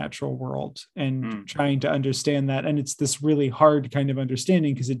with the natural world, and trying to understand that. And it's this really hard kind of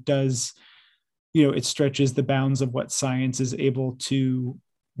understanding because it does, it stretches the bounds of what science is able to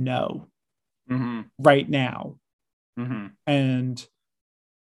know right now. And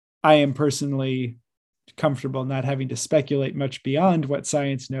I am personally comfortable not having to speculate much beyond what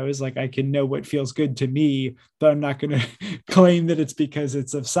science knows. Like I can know what feels good to me, but I'm not going to claim that it's because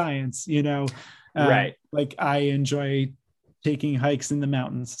it's of science, Right. Like I enjoy taking hikes in the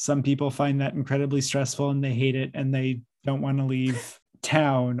mountains. Some people find that incredibly stressful and they hate it and they don't want to leave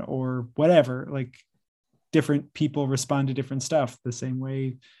town or whatever. Like different people respond to different stuff the same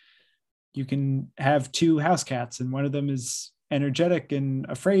way. You can have two house cats and one of them is energetic and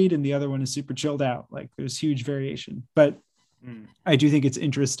afraid and the other one is super chilled out. Like there's huge variation, but I do think it's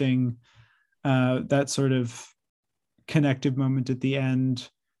interesting, that sort of connective moment at the end,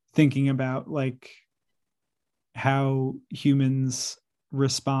 thinking about like how humans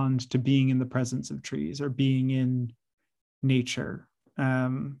respond to being in the presence of trees or being in nature. I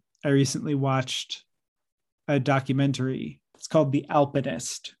recently watched a documentary. It's called The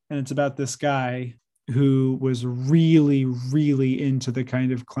Alpinist, and it's about this guy who was really, really into the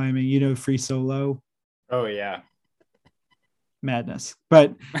kind of climbing, free solo. Oh yeah. Madness.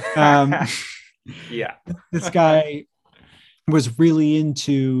 But yeah, this guy was really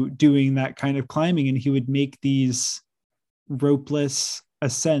into doing that kind of climbing, and he would make these ropeless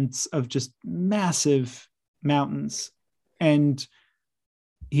ascents of just massive mountains. And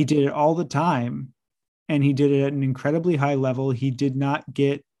he did it all the time. And he did it at an incredibly high level. He did not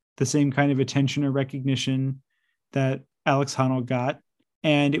get the same kind of attention or recognition that Alex Honnold got.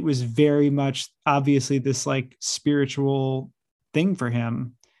 And it was very much obviously this like spiritual thing for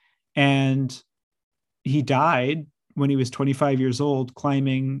him. And he died when he was 25 years old,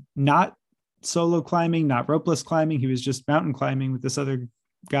 climbing, not solo climbing, not ropeless climbing. He was just mountain climbing with this other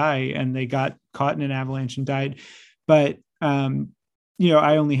guy, and they got caught in an avalanche and died. But,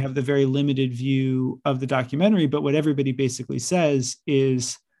 I only have the very limited view of the documentary, but what everybody basically says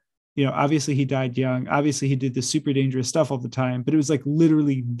is Obviously he died young. Obviously he did this super dangerous stuff all the time, but it was like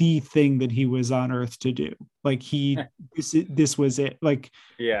literally the thing that he was on earth to do. Like this was it. Like,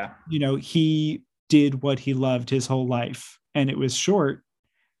 Yeah. he did what he loved his whole life, and it was short,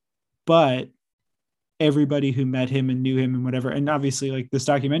 but everybody who met him and knew him and whatever, and obviously like this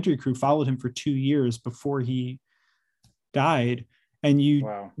documentary crew followed him for 2 years before he died, and you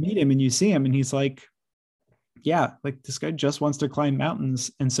Wow. meet him and you see him and he's like, yeah, like this guy just wants to climb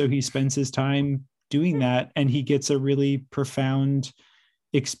mountains. And so he spends his time doing that. And he gets a really profound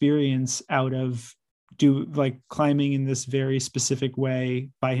experience out of climbing in this very specific way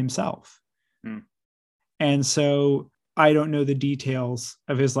by himself. Mm. And so I don't know the details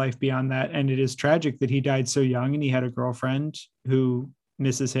of his life beyond that. And it is tragic that he died so young, and he had a girlfriend who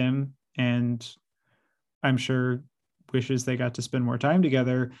misses him, and I'm sure wishes they got to spend more time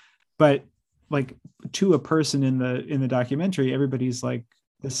together. But like, to a person in the documentary, everybody's like,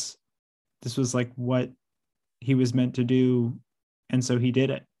 this was like what he was meant to do, and so he did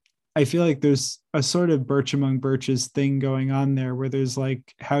it. I feel like there's a sort of Birch Among Birches thing going on there, where there's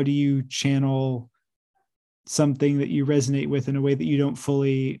like, how do you channel something that you resonate with in a way that you don't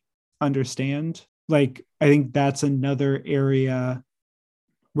fully understand? Like, I think that's another area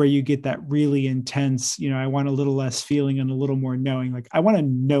where you get that really intense, I want a little less feeling and a little more knowing. Like, I want to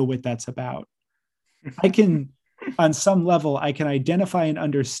know what that's about. I can, on some level, I can identify and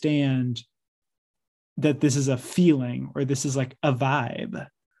understand that this is a feeling, or this is like a vibe,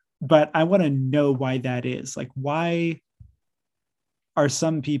 but I want to know why that is. Like, why are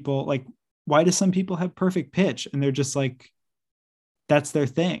some people like, why do some people have perfect pitch and they're just like, that's their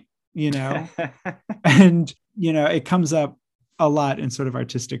thing, and, it comes up a lot in sort of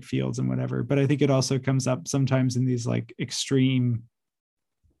artistic fields and whatever, but I think it also comes up sometimes in these like extreme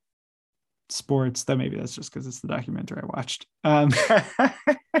sports. That maybe that's just because it's the documentary I watched.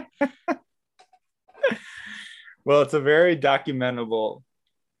 Well, it's a very documentable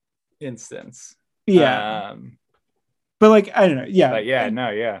instance. Yeah. But like, I don't know. Yeah. But yeah,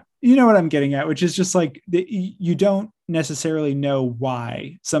 no, yeah. You know what I'm getting at, which is just like, you don't necessarily know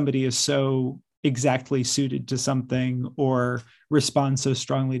why somebody is so exactly suited to something, or responds so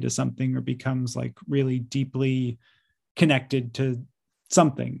strongly to something, or becomes like really deeply connected to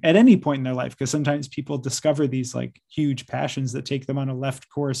something at any point in their life. Because sometimes people discover these like huge passions that take them on a left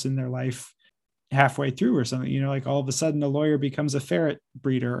course in their life halfway through or something, like all of a sudden a lawyer becomes a ferret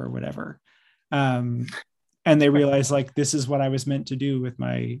breeder or whatever. And they realize like, this is what I was meant to do with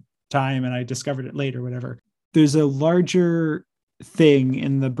my time, and I discovered it later, whatever. There's a larger thing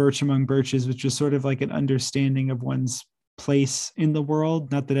in the Birch Among Birches, which is sort of like an understanding of one's place in the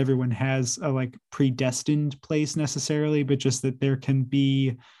world. Not that everyone has a like predestined place necessarily, but just that there can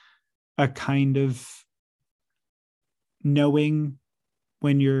be a kind of knowing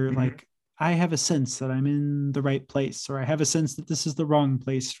when you're like, I have a sense that I'm in the right place, or I have a sense that this is the wrong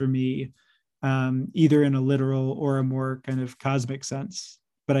place for me, either in a literal or a more kind of cosmic sense.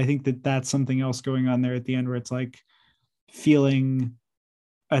 But I think that that's something else going on there at the end, where it's like feeling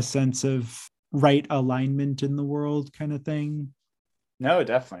a sense of right alignment in the world kind of thing. No,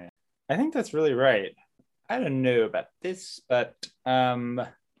 definitely. I think that's really right. I don't know about this, but do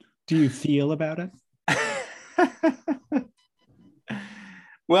you feel about it?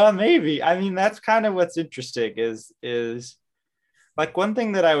 Well, maybe. I mean, that's kind of what's interesting is like, one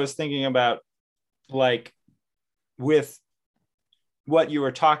thing that I was thinking about, like, with what you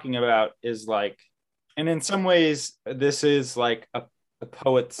were talking about, is like, and in some ways this is like a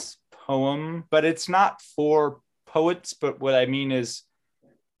poet's poem, but it's not for poets. But what I mean is,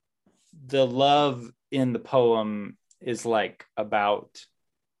 the love in the poem is like about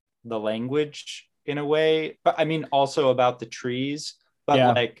the language in a way, but I mean also about the trees. But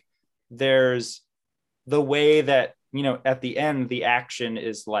Yeah. like, there's the way that, at the end, the action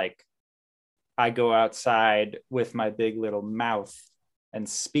is like, I go outside with my big little mouth and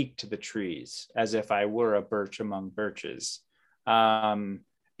speak to the trees as if I were a birch among birches. And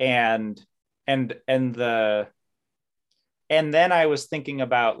then I was thinking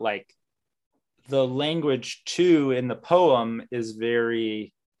about like, the language too in the poem is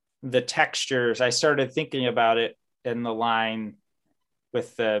very, the textures. I started thinking about it in the line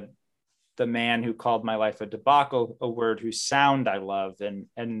with the man who called my life a debacle, a word whose sound I love, and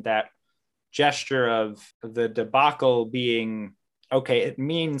that gesture of the debacle being, okay, it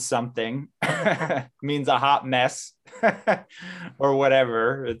means something, means a hot mess or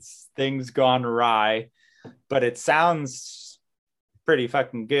whatever. It's things gone awry, but it sounds pretty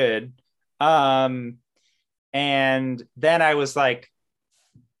fucking good. And then I was like,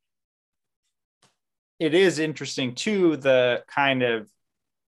 it is interesting too, the kind of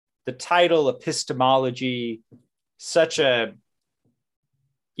the title epistemology, such a,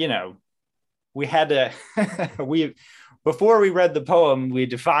 you know, we had to we before we read the poem, we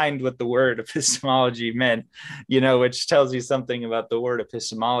defined what the word epistemology meant, which tells you something about the word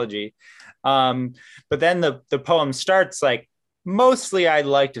epistemology. But then the poem starts like, mostly I'd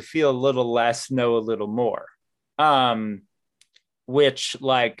like to feel a little less, know a little more, which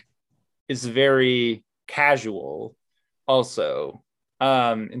like is very casual also,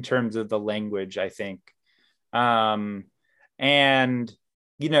 in terms of the language, I think. And,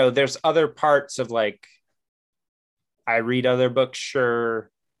 there's other parts of like, I read other books, sure,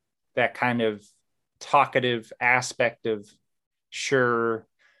 that kind of talkative aspect of sure.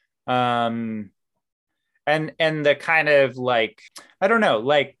 And the kind of like, I don't know,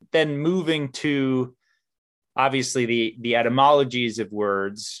 like then moving to obviously the etymologies of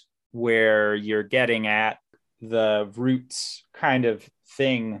words, where you're getting at the roots kind of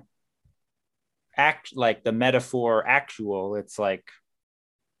thing, act like the metaphor actual. It's like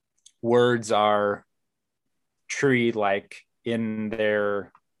words are tree like in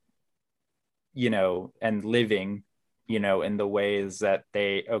their, and living, in the ways that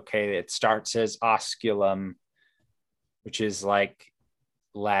it starts as osculum, which is like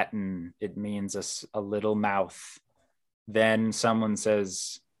Latin. It means a little mouth. Then someone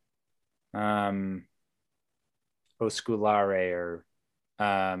says osculare, or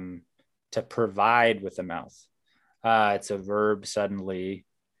to provide with a mouth. It's a verb suddenly.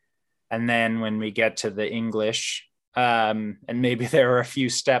 And then when we get to the English, and maybe there are a few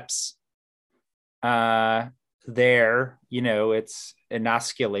steps there, it's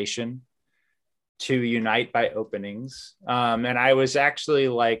enosculation, to unite by openings. And I was actually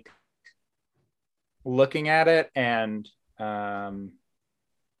like looking at it, and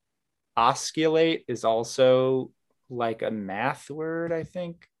osculate is also like a math word, I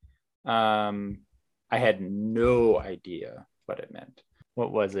think. I had no idea what it meant.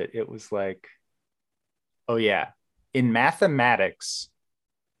 What was it? It was like, oh yeah, in mathematics.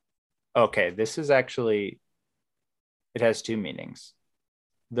 Okay, this is actually, it has two meanings.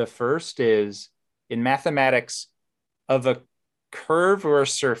 The first is, in mathematics, of a curve or a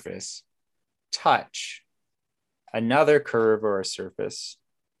surface, touch another curve or a surface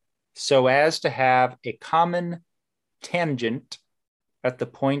so as to have a common tangent at the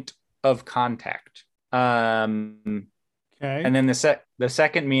point of contact. Okay. And then the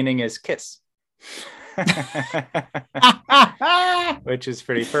second meaning is kiss, which is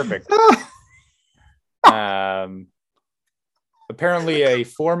pretty perfect. Apparently a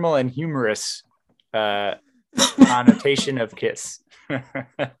formal and humorous connotation of kiss.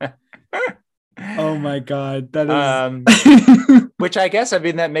 Oh my God, that is which I guess, I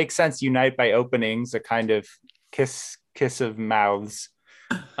mean, that makes sense. Unite by openings, a kind of kiss of mouths.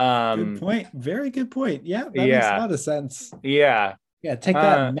 Good point. Very good point. Yeah, that makes a lot of sense. Yeah. Yeah, take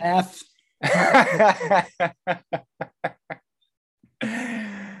that, math.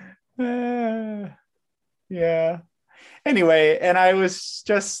 Yeah. Anyway, and I was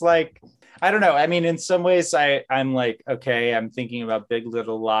just like, I don't know. I mean, in some ways, I'm like, okay, I'm thinking about Big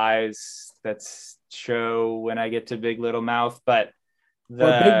Little Lies. That's show when I get to Big Little Mouth, but or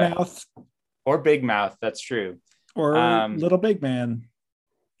Big Mouth, or Big Mouth. That's true. Or Little Big Man,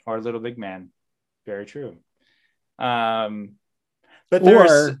 or Little Big Man. Very true. But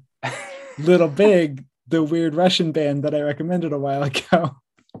or Little Big, the weird Russian band that I recommended a while ago.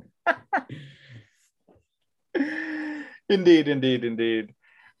 Indeed.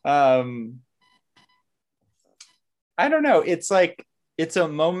 I don't know. It's like, it's a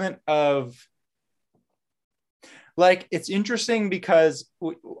moment of like, it's interesting because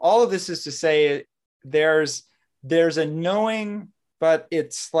all of this is to say there's a knowing, but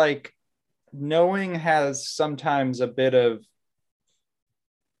it's like knowing has sometimes a bit of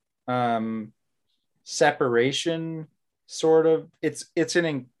separation, sort of. It's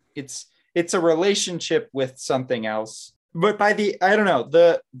a relationship with something else. But by the, I don't know,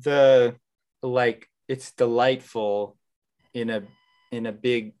 the like, it's delightful in a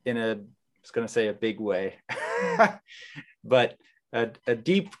big, I was going to say a big way, but a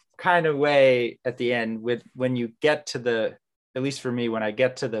deep kind of way at the end, with when you get to at least for me, when I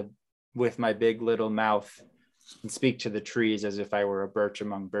get to with my big little mouth and speak to the trees as if I were a birch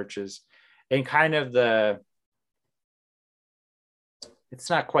among birches, and kind of it's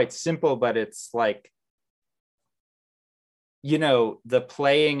not quite simple, but it's like, the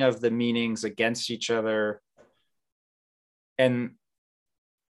playing of the meanings against each other. And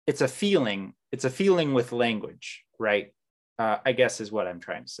it's a feeling with language, right? I guess is what I'm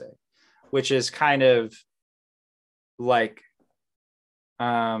trying to say, which is kind of like,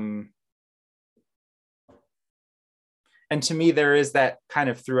 And to me, there is that kind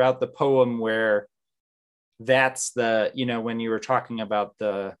of throughout the poem where that's the, when you were talking about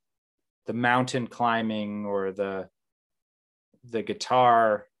the mountain climbing or the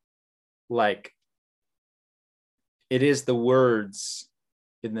guitar, like it is the words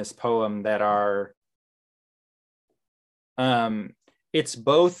in this poem that are, it's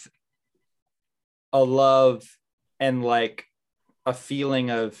both a love and like a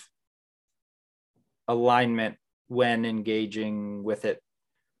feeling of alignment when engaging with it,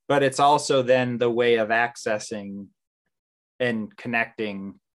 but it's also then the way of accessing and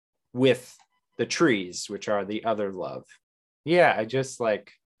connecting with the trees, which are the other love. Yeah, I just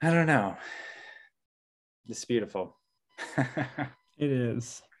like, I don't know. It's beautiful. It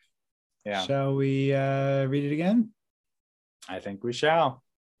is. Yeah. Shall we read it again? I think we shall.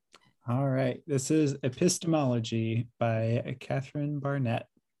 All right. This is Epistemology by Catherine Barnett.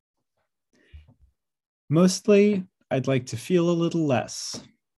 Mostly, I'd like to feel a little less,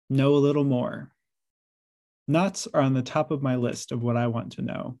 know a little more. Knots are on the top of my list of what I want to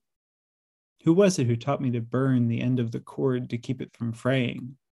know. Who was it who taught me to burn the end of the cord to keep it from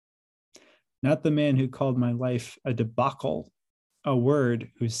fraying? Not the man who called my life a debacle, a word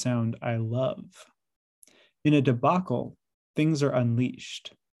whose sound I love. In a debacle, things are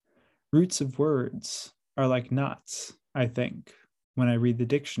unleashed. Roots of words are like knots, I think, when I read the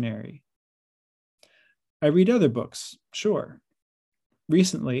dictionary. I read other books, sure.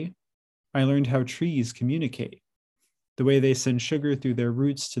 Recently, I learned how trees communicate, the way they send sugar through their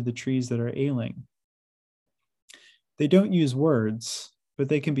roots to the trees that are ailing. They don't use words, but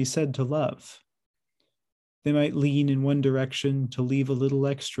they can be said to love. They might lean in one direction to leave a little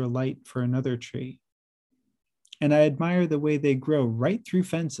extra light for another tree. And I admire the way they grow right through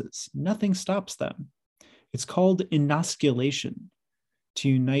fences. Nothing stops them. It's called inosculation, to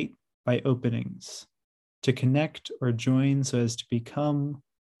unite by openings, to connect or join so as to become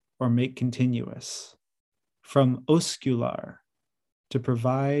or make continuous. From oscular, to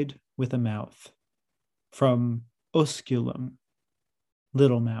provide with a mouth. From osculum,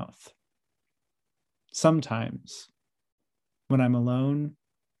 little mouth. Sometimes, when I'm alone,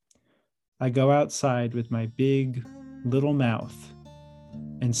 I go outside with my big little mouth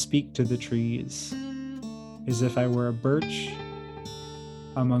and speak to the trees as if I were a birch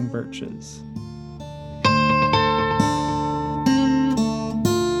among birches.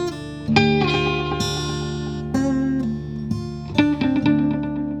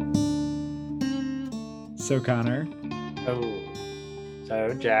 So Connor,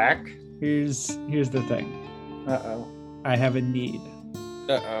 So Jack, here's the thing. I have a need.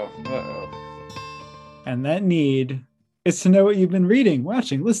 And that need is to know what you've been reading,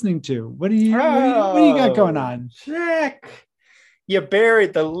 watching, listening to. What do you got going on? Jack, you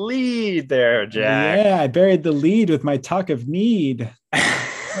buried the lead there, Jack. Yeah, I buried the lead with my talk of need.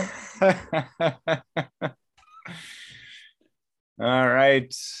 All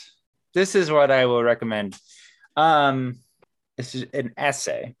right. This is what I will recommend. This is an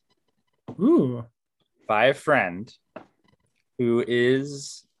essay. Ooh. By a friend who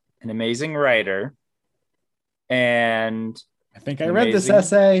is an amazing writer. And I think I read this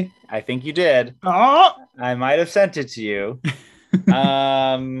essay. I think you did. Oh! I might have sent it to you.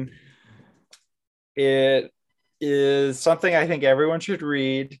 It is something I think everyone should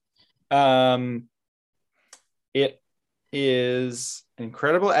read. It is an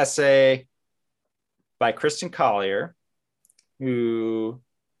incredible essay by Kristen Collier, who,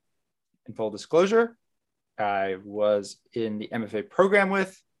 in full disclosure, I was in the MFA program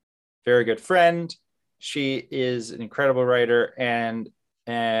with, very good friend. She is an incredible writer and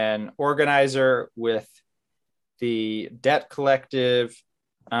an organizer with the Debt Collective,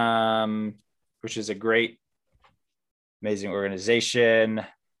 which is a great, amazing organization.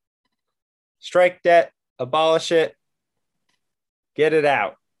 Strike debt, abolish it, get it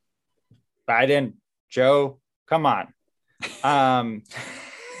out. Biden, Joe, come on.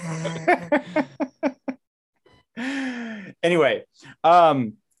 Anyway,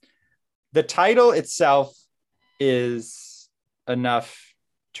 the title itself is enough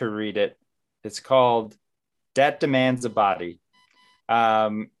to read it. It's called Debt Demands a Body.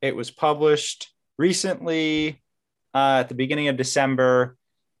 It was published recently at the beginning of December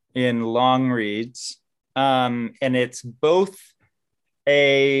in Long Reads. And it's both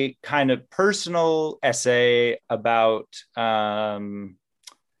a kind of personal essay about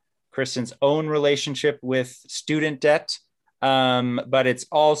Kristen's own relationship with student debt, but it's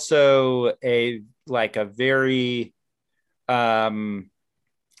also it's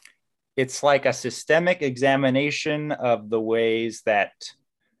it's like a systemic examination of the ways that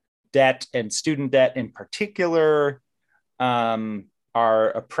debt and student debt in particular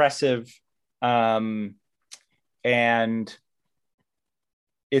are oppressive. And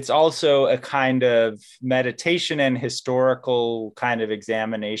it's also a kind of meditation and historical kind of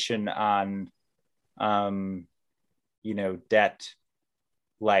examination on, debt,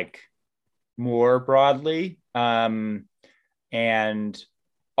 like more broadly. And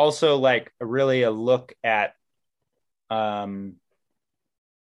also like really a look at, I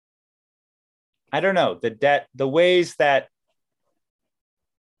don't know, the ways that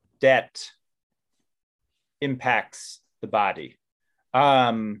debt impacts the body,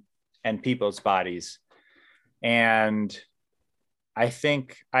 and people's bodies. And I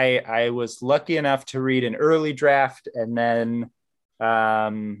think I was lucky enough to read an early draft, and then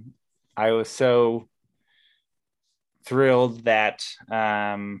I was so thrilled that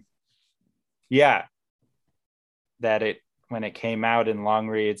that it when it came out in long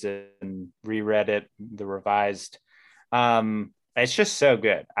reads and reread it, the revised, it's just so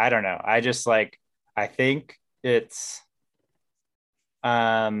good. I don't know. I think it's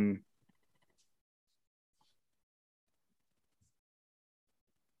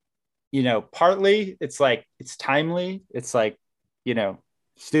partly it's like it's timely. It's like,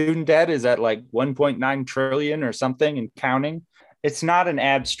 student debt is at like 1.9 trillion or something and counting. It's not an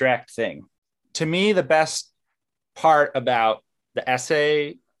abstract thing. To me, the best part about the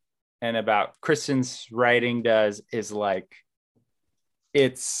essay and about Kristen's writing is like,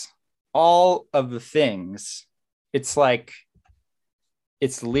 it's all of the things. It's like,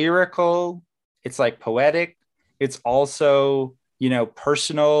 it's lyrical, it's like poetic, it's also,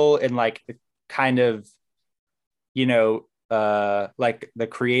 personal and like kind of, like the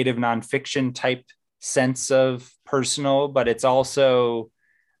creative nonfiction type sense of personal, but it's also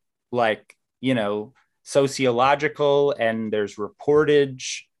like, sociological, and there's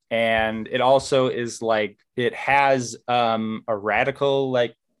reportage, and it also is like, it has a radical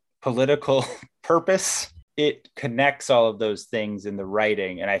like political purpose. It connects all of those things in the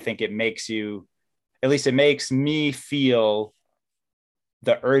writing, and I think it makes you, at least it makes me feel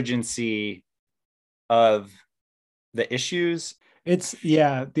the urgency of the issues.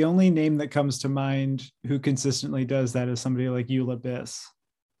 The only name that comes to mind who consistently does that is somebody like Eula Biss.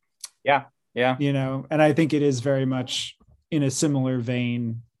 Yeah. And I think it is very much in a similar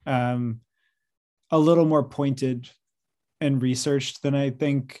vein, a little more pointed and researched than I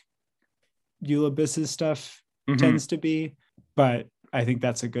think Eula Biss's stuff tends to be, but I think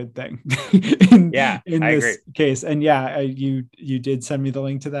that's a good thing in this case. And you did send me the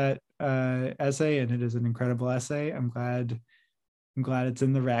link to that essay, and it is an incredible essay. I'm glad it's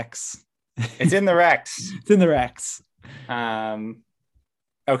in the Rex. It's in the Rex. It's in the Rex.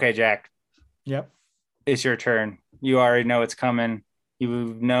 Okay, Jack. Yep. It's your turn. You already know it's coming.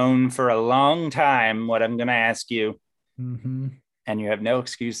 You've known for a long time what I'm going to ask you. Mm-hmm. And you have no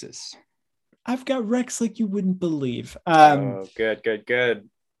excuses. I've got Rex like you wouldn't believe. Good.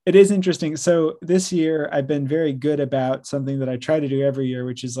 It is interesting. So this year I've been very good about something that I try to do every year,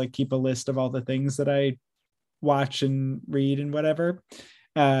 which is like keep a list of all the things that I watch and read and whatever,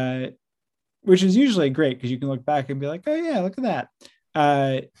 which is usually great because you can look back and be like, oh yeah, look at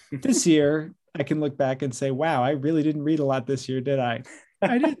that. This year I can look back and say, wow, I really didn't read a lot this year, did I?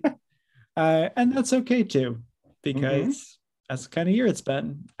 I did. And that's okay too, because that's the kind of year it's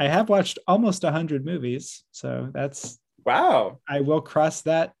been. I have watched almost 100 movies, so that's wow. I will cross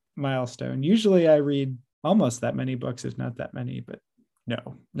that milestone. Usually I read almost that many books, if not that many, but no,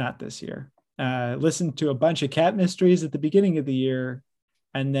 not this year. Listened to a bunch of cat mysteries at the beginning of the year,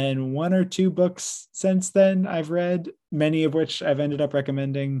 and then 1 or 2 books since then I've read, many of which I've ended up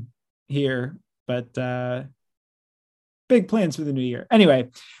recommending here, but big plans for the new year. Anyway,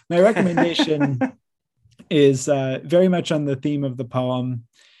 my recommendation is very much on the theme of the poem,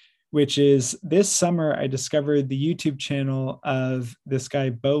 which is this summer I discovered the YouTube channel of this guy,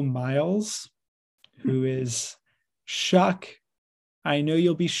 Beau Miles, who is I know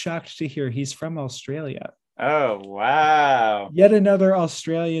you'll be shocked to hear he's from Australia. Oh, wow. Yet another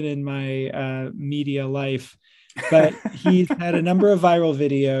Australian in my media life. But he's had a number of viral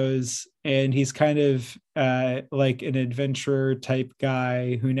videos, and he's kind of like an adventurer type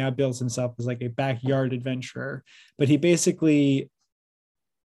guy who now bills himself as like a backyard adventurer. But he basically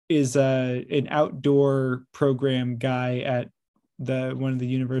is an outdoor program guy at one of the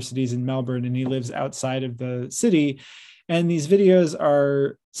universities in Melbourne, and he lives outside of the city. And these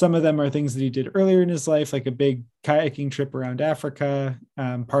videos some of them are things that he did earlier in his life, like a big kayaking trip around Africa,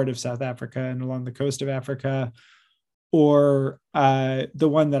 part of South Africa and along the coast of Africa. Or the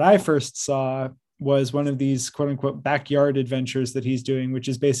one that I first saw was one of these quote unquote backyard adventures that he's doing, which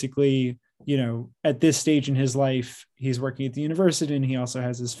is basically, at this stage in his life, he's working at the university and he also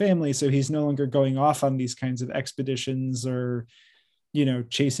has his family. So he's no longer going off on these kinds of expeditions or,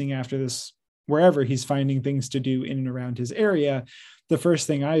 chasing after this wherever. He's finding things to do in and around his area. The first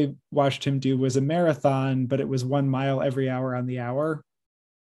thing I watched him do was a marathon, but it was 1 mile every hour on the hour.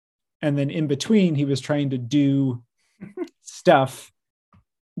 And then in between, he was trying to do stuff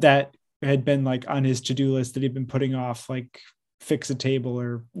that had been like on his to-do list that he'd been putting off, like fix a table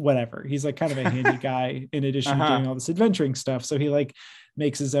or whatever. He's like kind of a handy guy in addition to doing all this adventuring stuff. So he like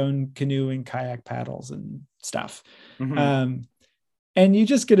makes his own canoe and kayak paddles and stuff. And you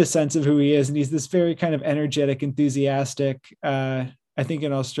just get a sense of who he is. And he's this very kind of energetic, enthusiastic, I think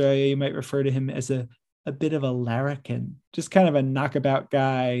in Australia, you might refer to him as a bit of a larrikin, just kind of a knockabout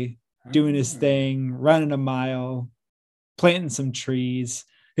guy doing his thing, running a mile, planting some trees.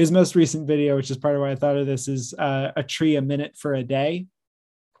 His most recent video, which is part of why I thought of this, is a tree a minute for a day.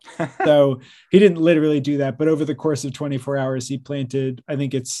 So he didn't literally do that, but over the course of 24 hours, he planted, I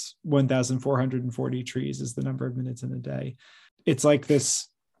think it's 1,440 trees is the number of minutes in a day. It's like this,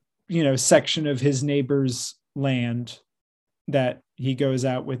 section of his neighbor's land that he goes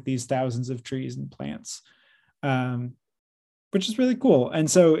out with these thousands of trees and plants, which is really cool. And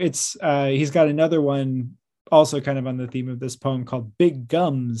so it's he's got another one also kind of on the theme of this poem called Big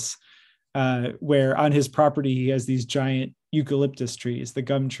Gums, where on his property he has these giant eucalyptus trees, the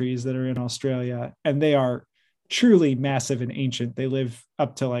gum trees that are in Australia, and they are truly massive and ancient. They live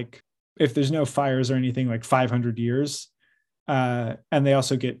up to, like, if there's no fires or anything, like 500 years. And they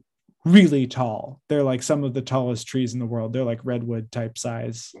also get really tall. They're like some of the tallest trees in the world. They're like redwood type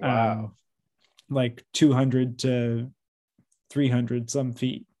size. Wow. Like 200 to 300 some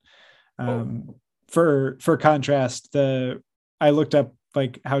feet. For contrast, I looked up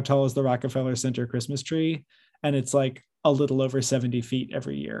like how tall is the Rockefeller Center Christmas tree, and it's like a little over 70 feet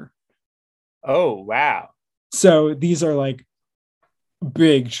every year. Oh, wow. So these are like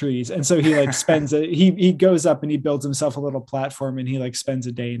big trees. And so he like spends he goes up and he builds himself a little platform and he like spends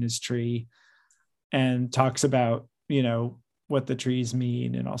a day in his tree and talks about, what the trees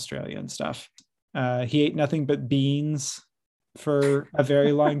mean in Australia and stuff. He ate nothing but beans for a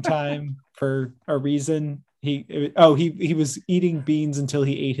very long time for a reason. He was eating beans until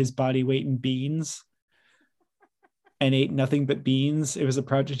he ate his body weight in beans and ate nothing but beans. It was a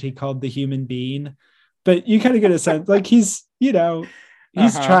project he called The Human Bean. But you kind of get a sense like he's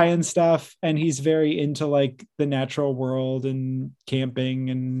trying stuff and he's very into like the natural world and camping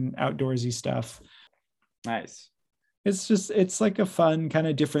and outdoorsy stuff. Nice. It's like a fun kind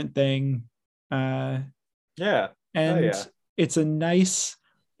of different thing. Yeah. And it's a nice,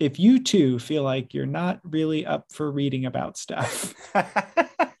 if you too feel like you're not really up for reading about stuff,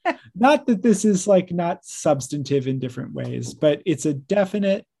 not that this is like not substantive in different ways, but it's a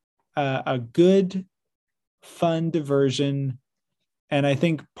definite, a good, fun diversion. And I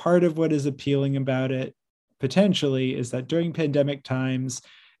think part of what is appealing about it potentially is that during pandemic times,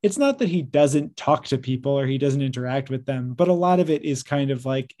 it's not that he doesn't talk to people or he doesn't interact with them, but a lot of it is kind of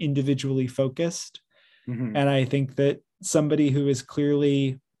like individually focused. Mm-hmm. And I think that somebody who is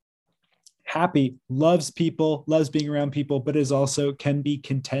clearly happy, loves people, loves being around people, but is also can be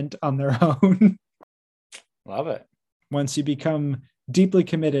content on their own. Love it. Once you become deeply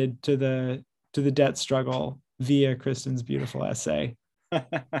committed to the debt struggle via Kristen's beautiful essay,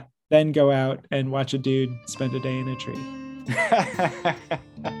 then go out and watch a dude spend a day in a tree.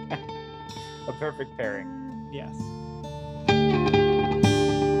 A perfect pairing. Yes.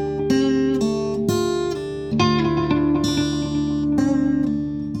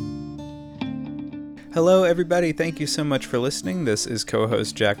 Hello, everybody. Thank you so much for listening. This is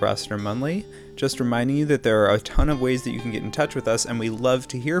co-host Jack Rossiter Munley. Just reminding you that there are a ton of ways that you can get in touch with us, and we love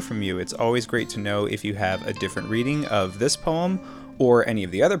to hear from you. It's always great to know if you have a different reading of this poem or any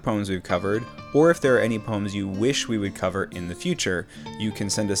of the other poems we've covered, or if there are any poems you wish we would cover in the future. You can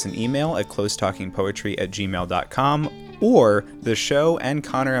send us an email at closetalkingpoetry@gmail.com, or the show and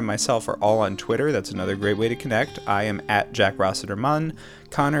Connor and myself are all on Twitter. That's another great way to connect. I am at Jack Rossiter Munn,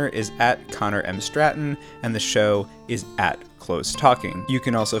 Connor is at Connor M. Stratton, and the show is at Close Talking. You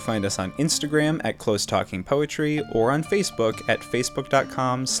can also find us on Instagram at Close Talking Poetry or on Facebook at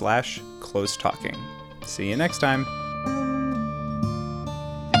facebook.com/closetalking. See you next time.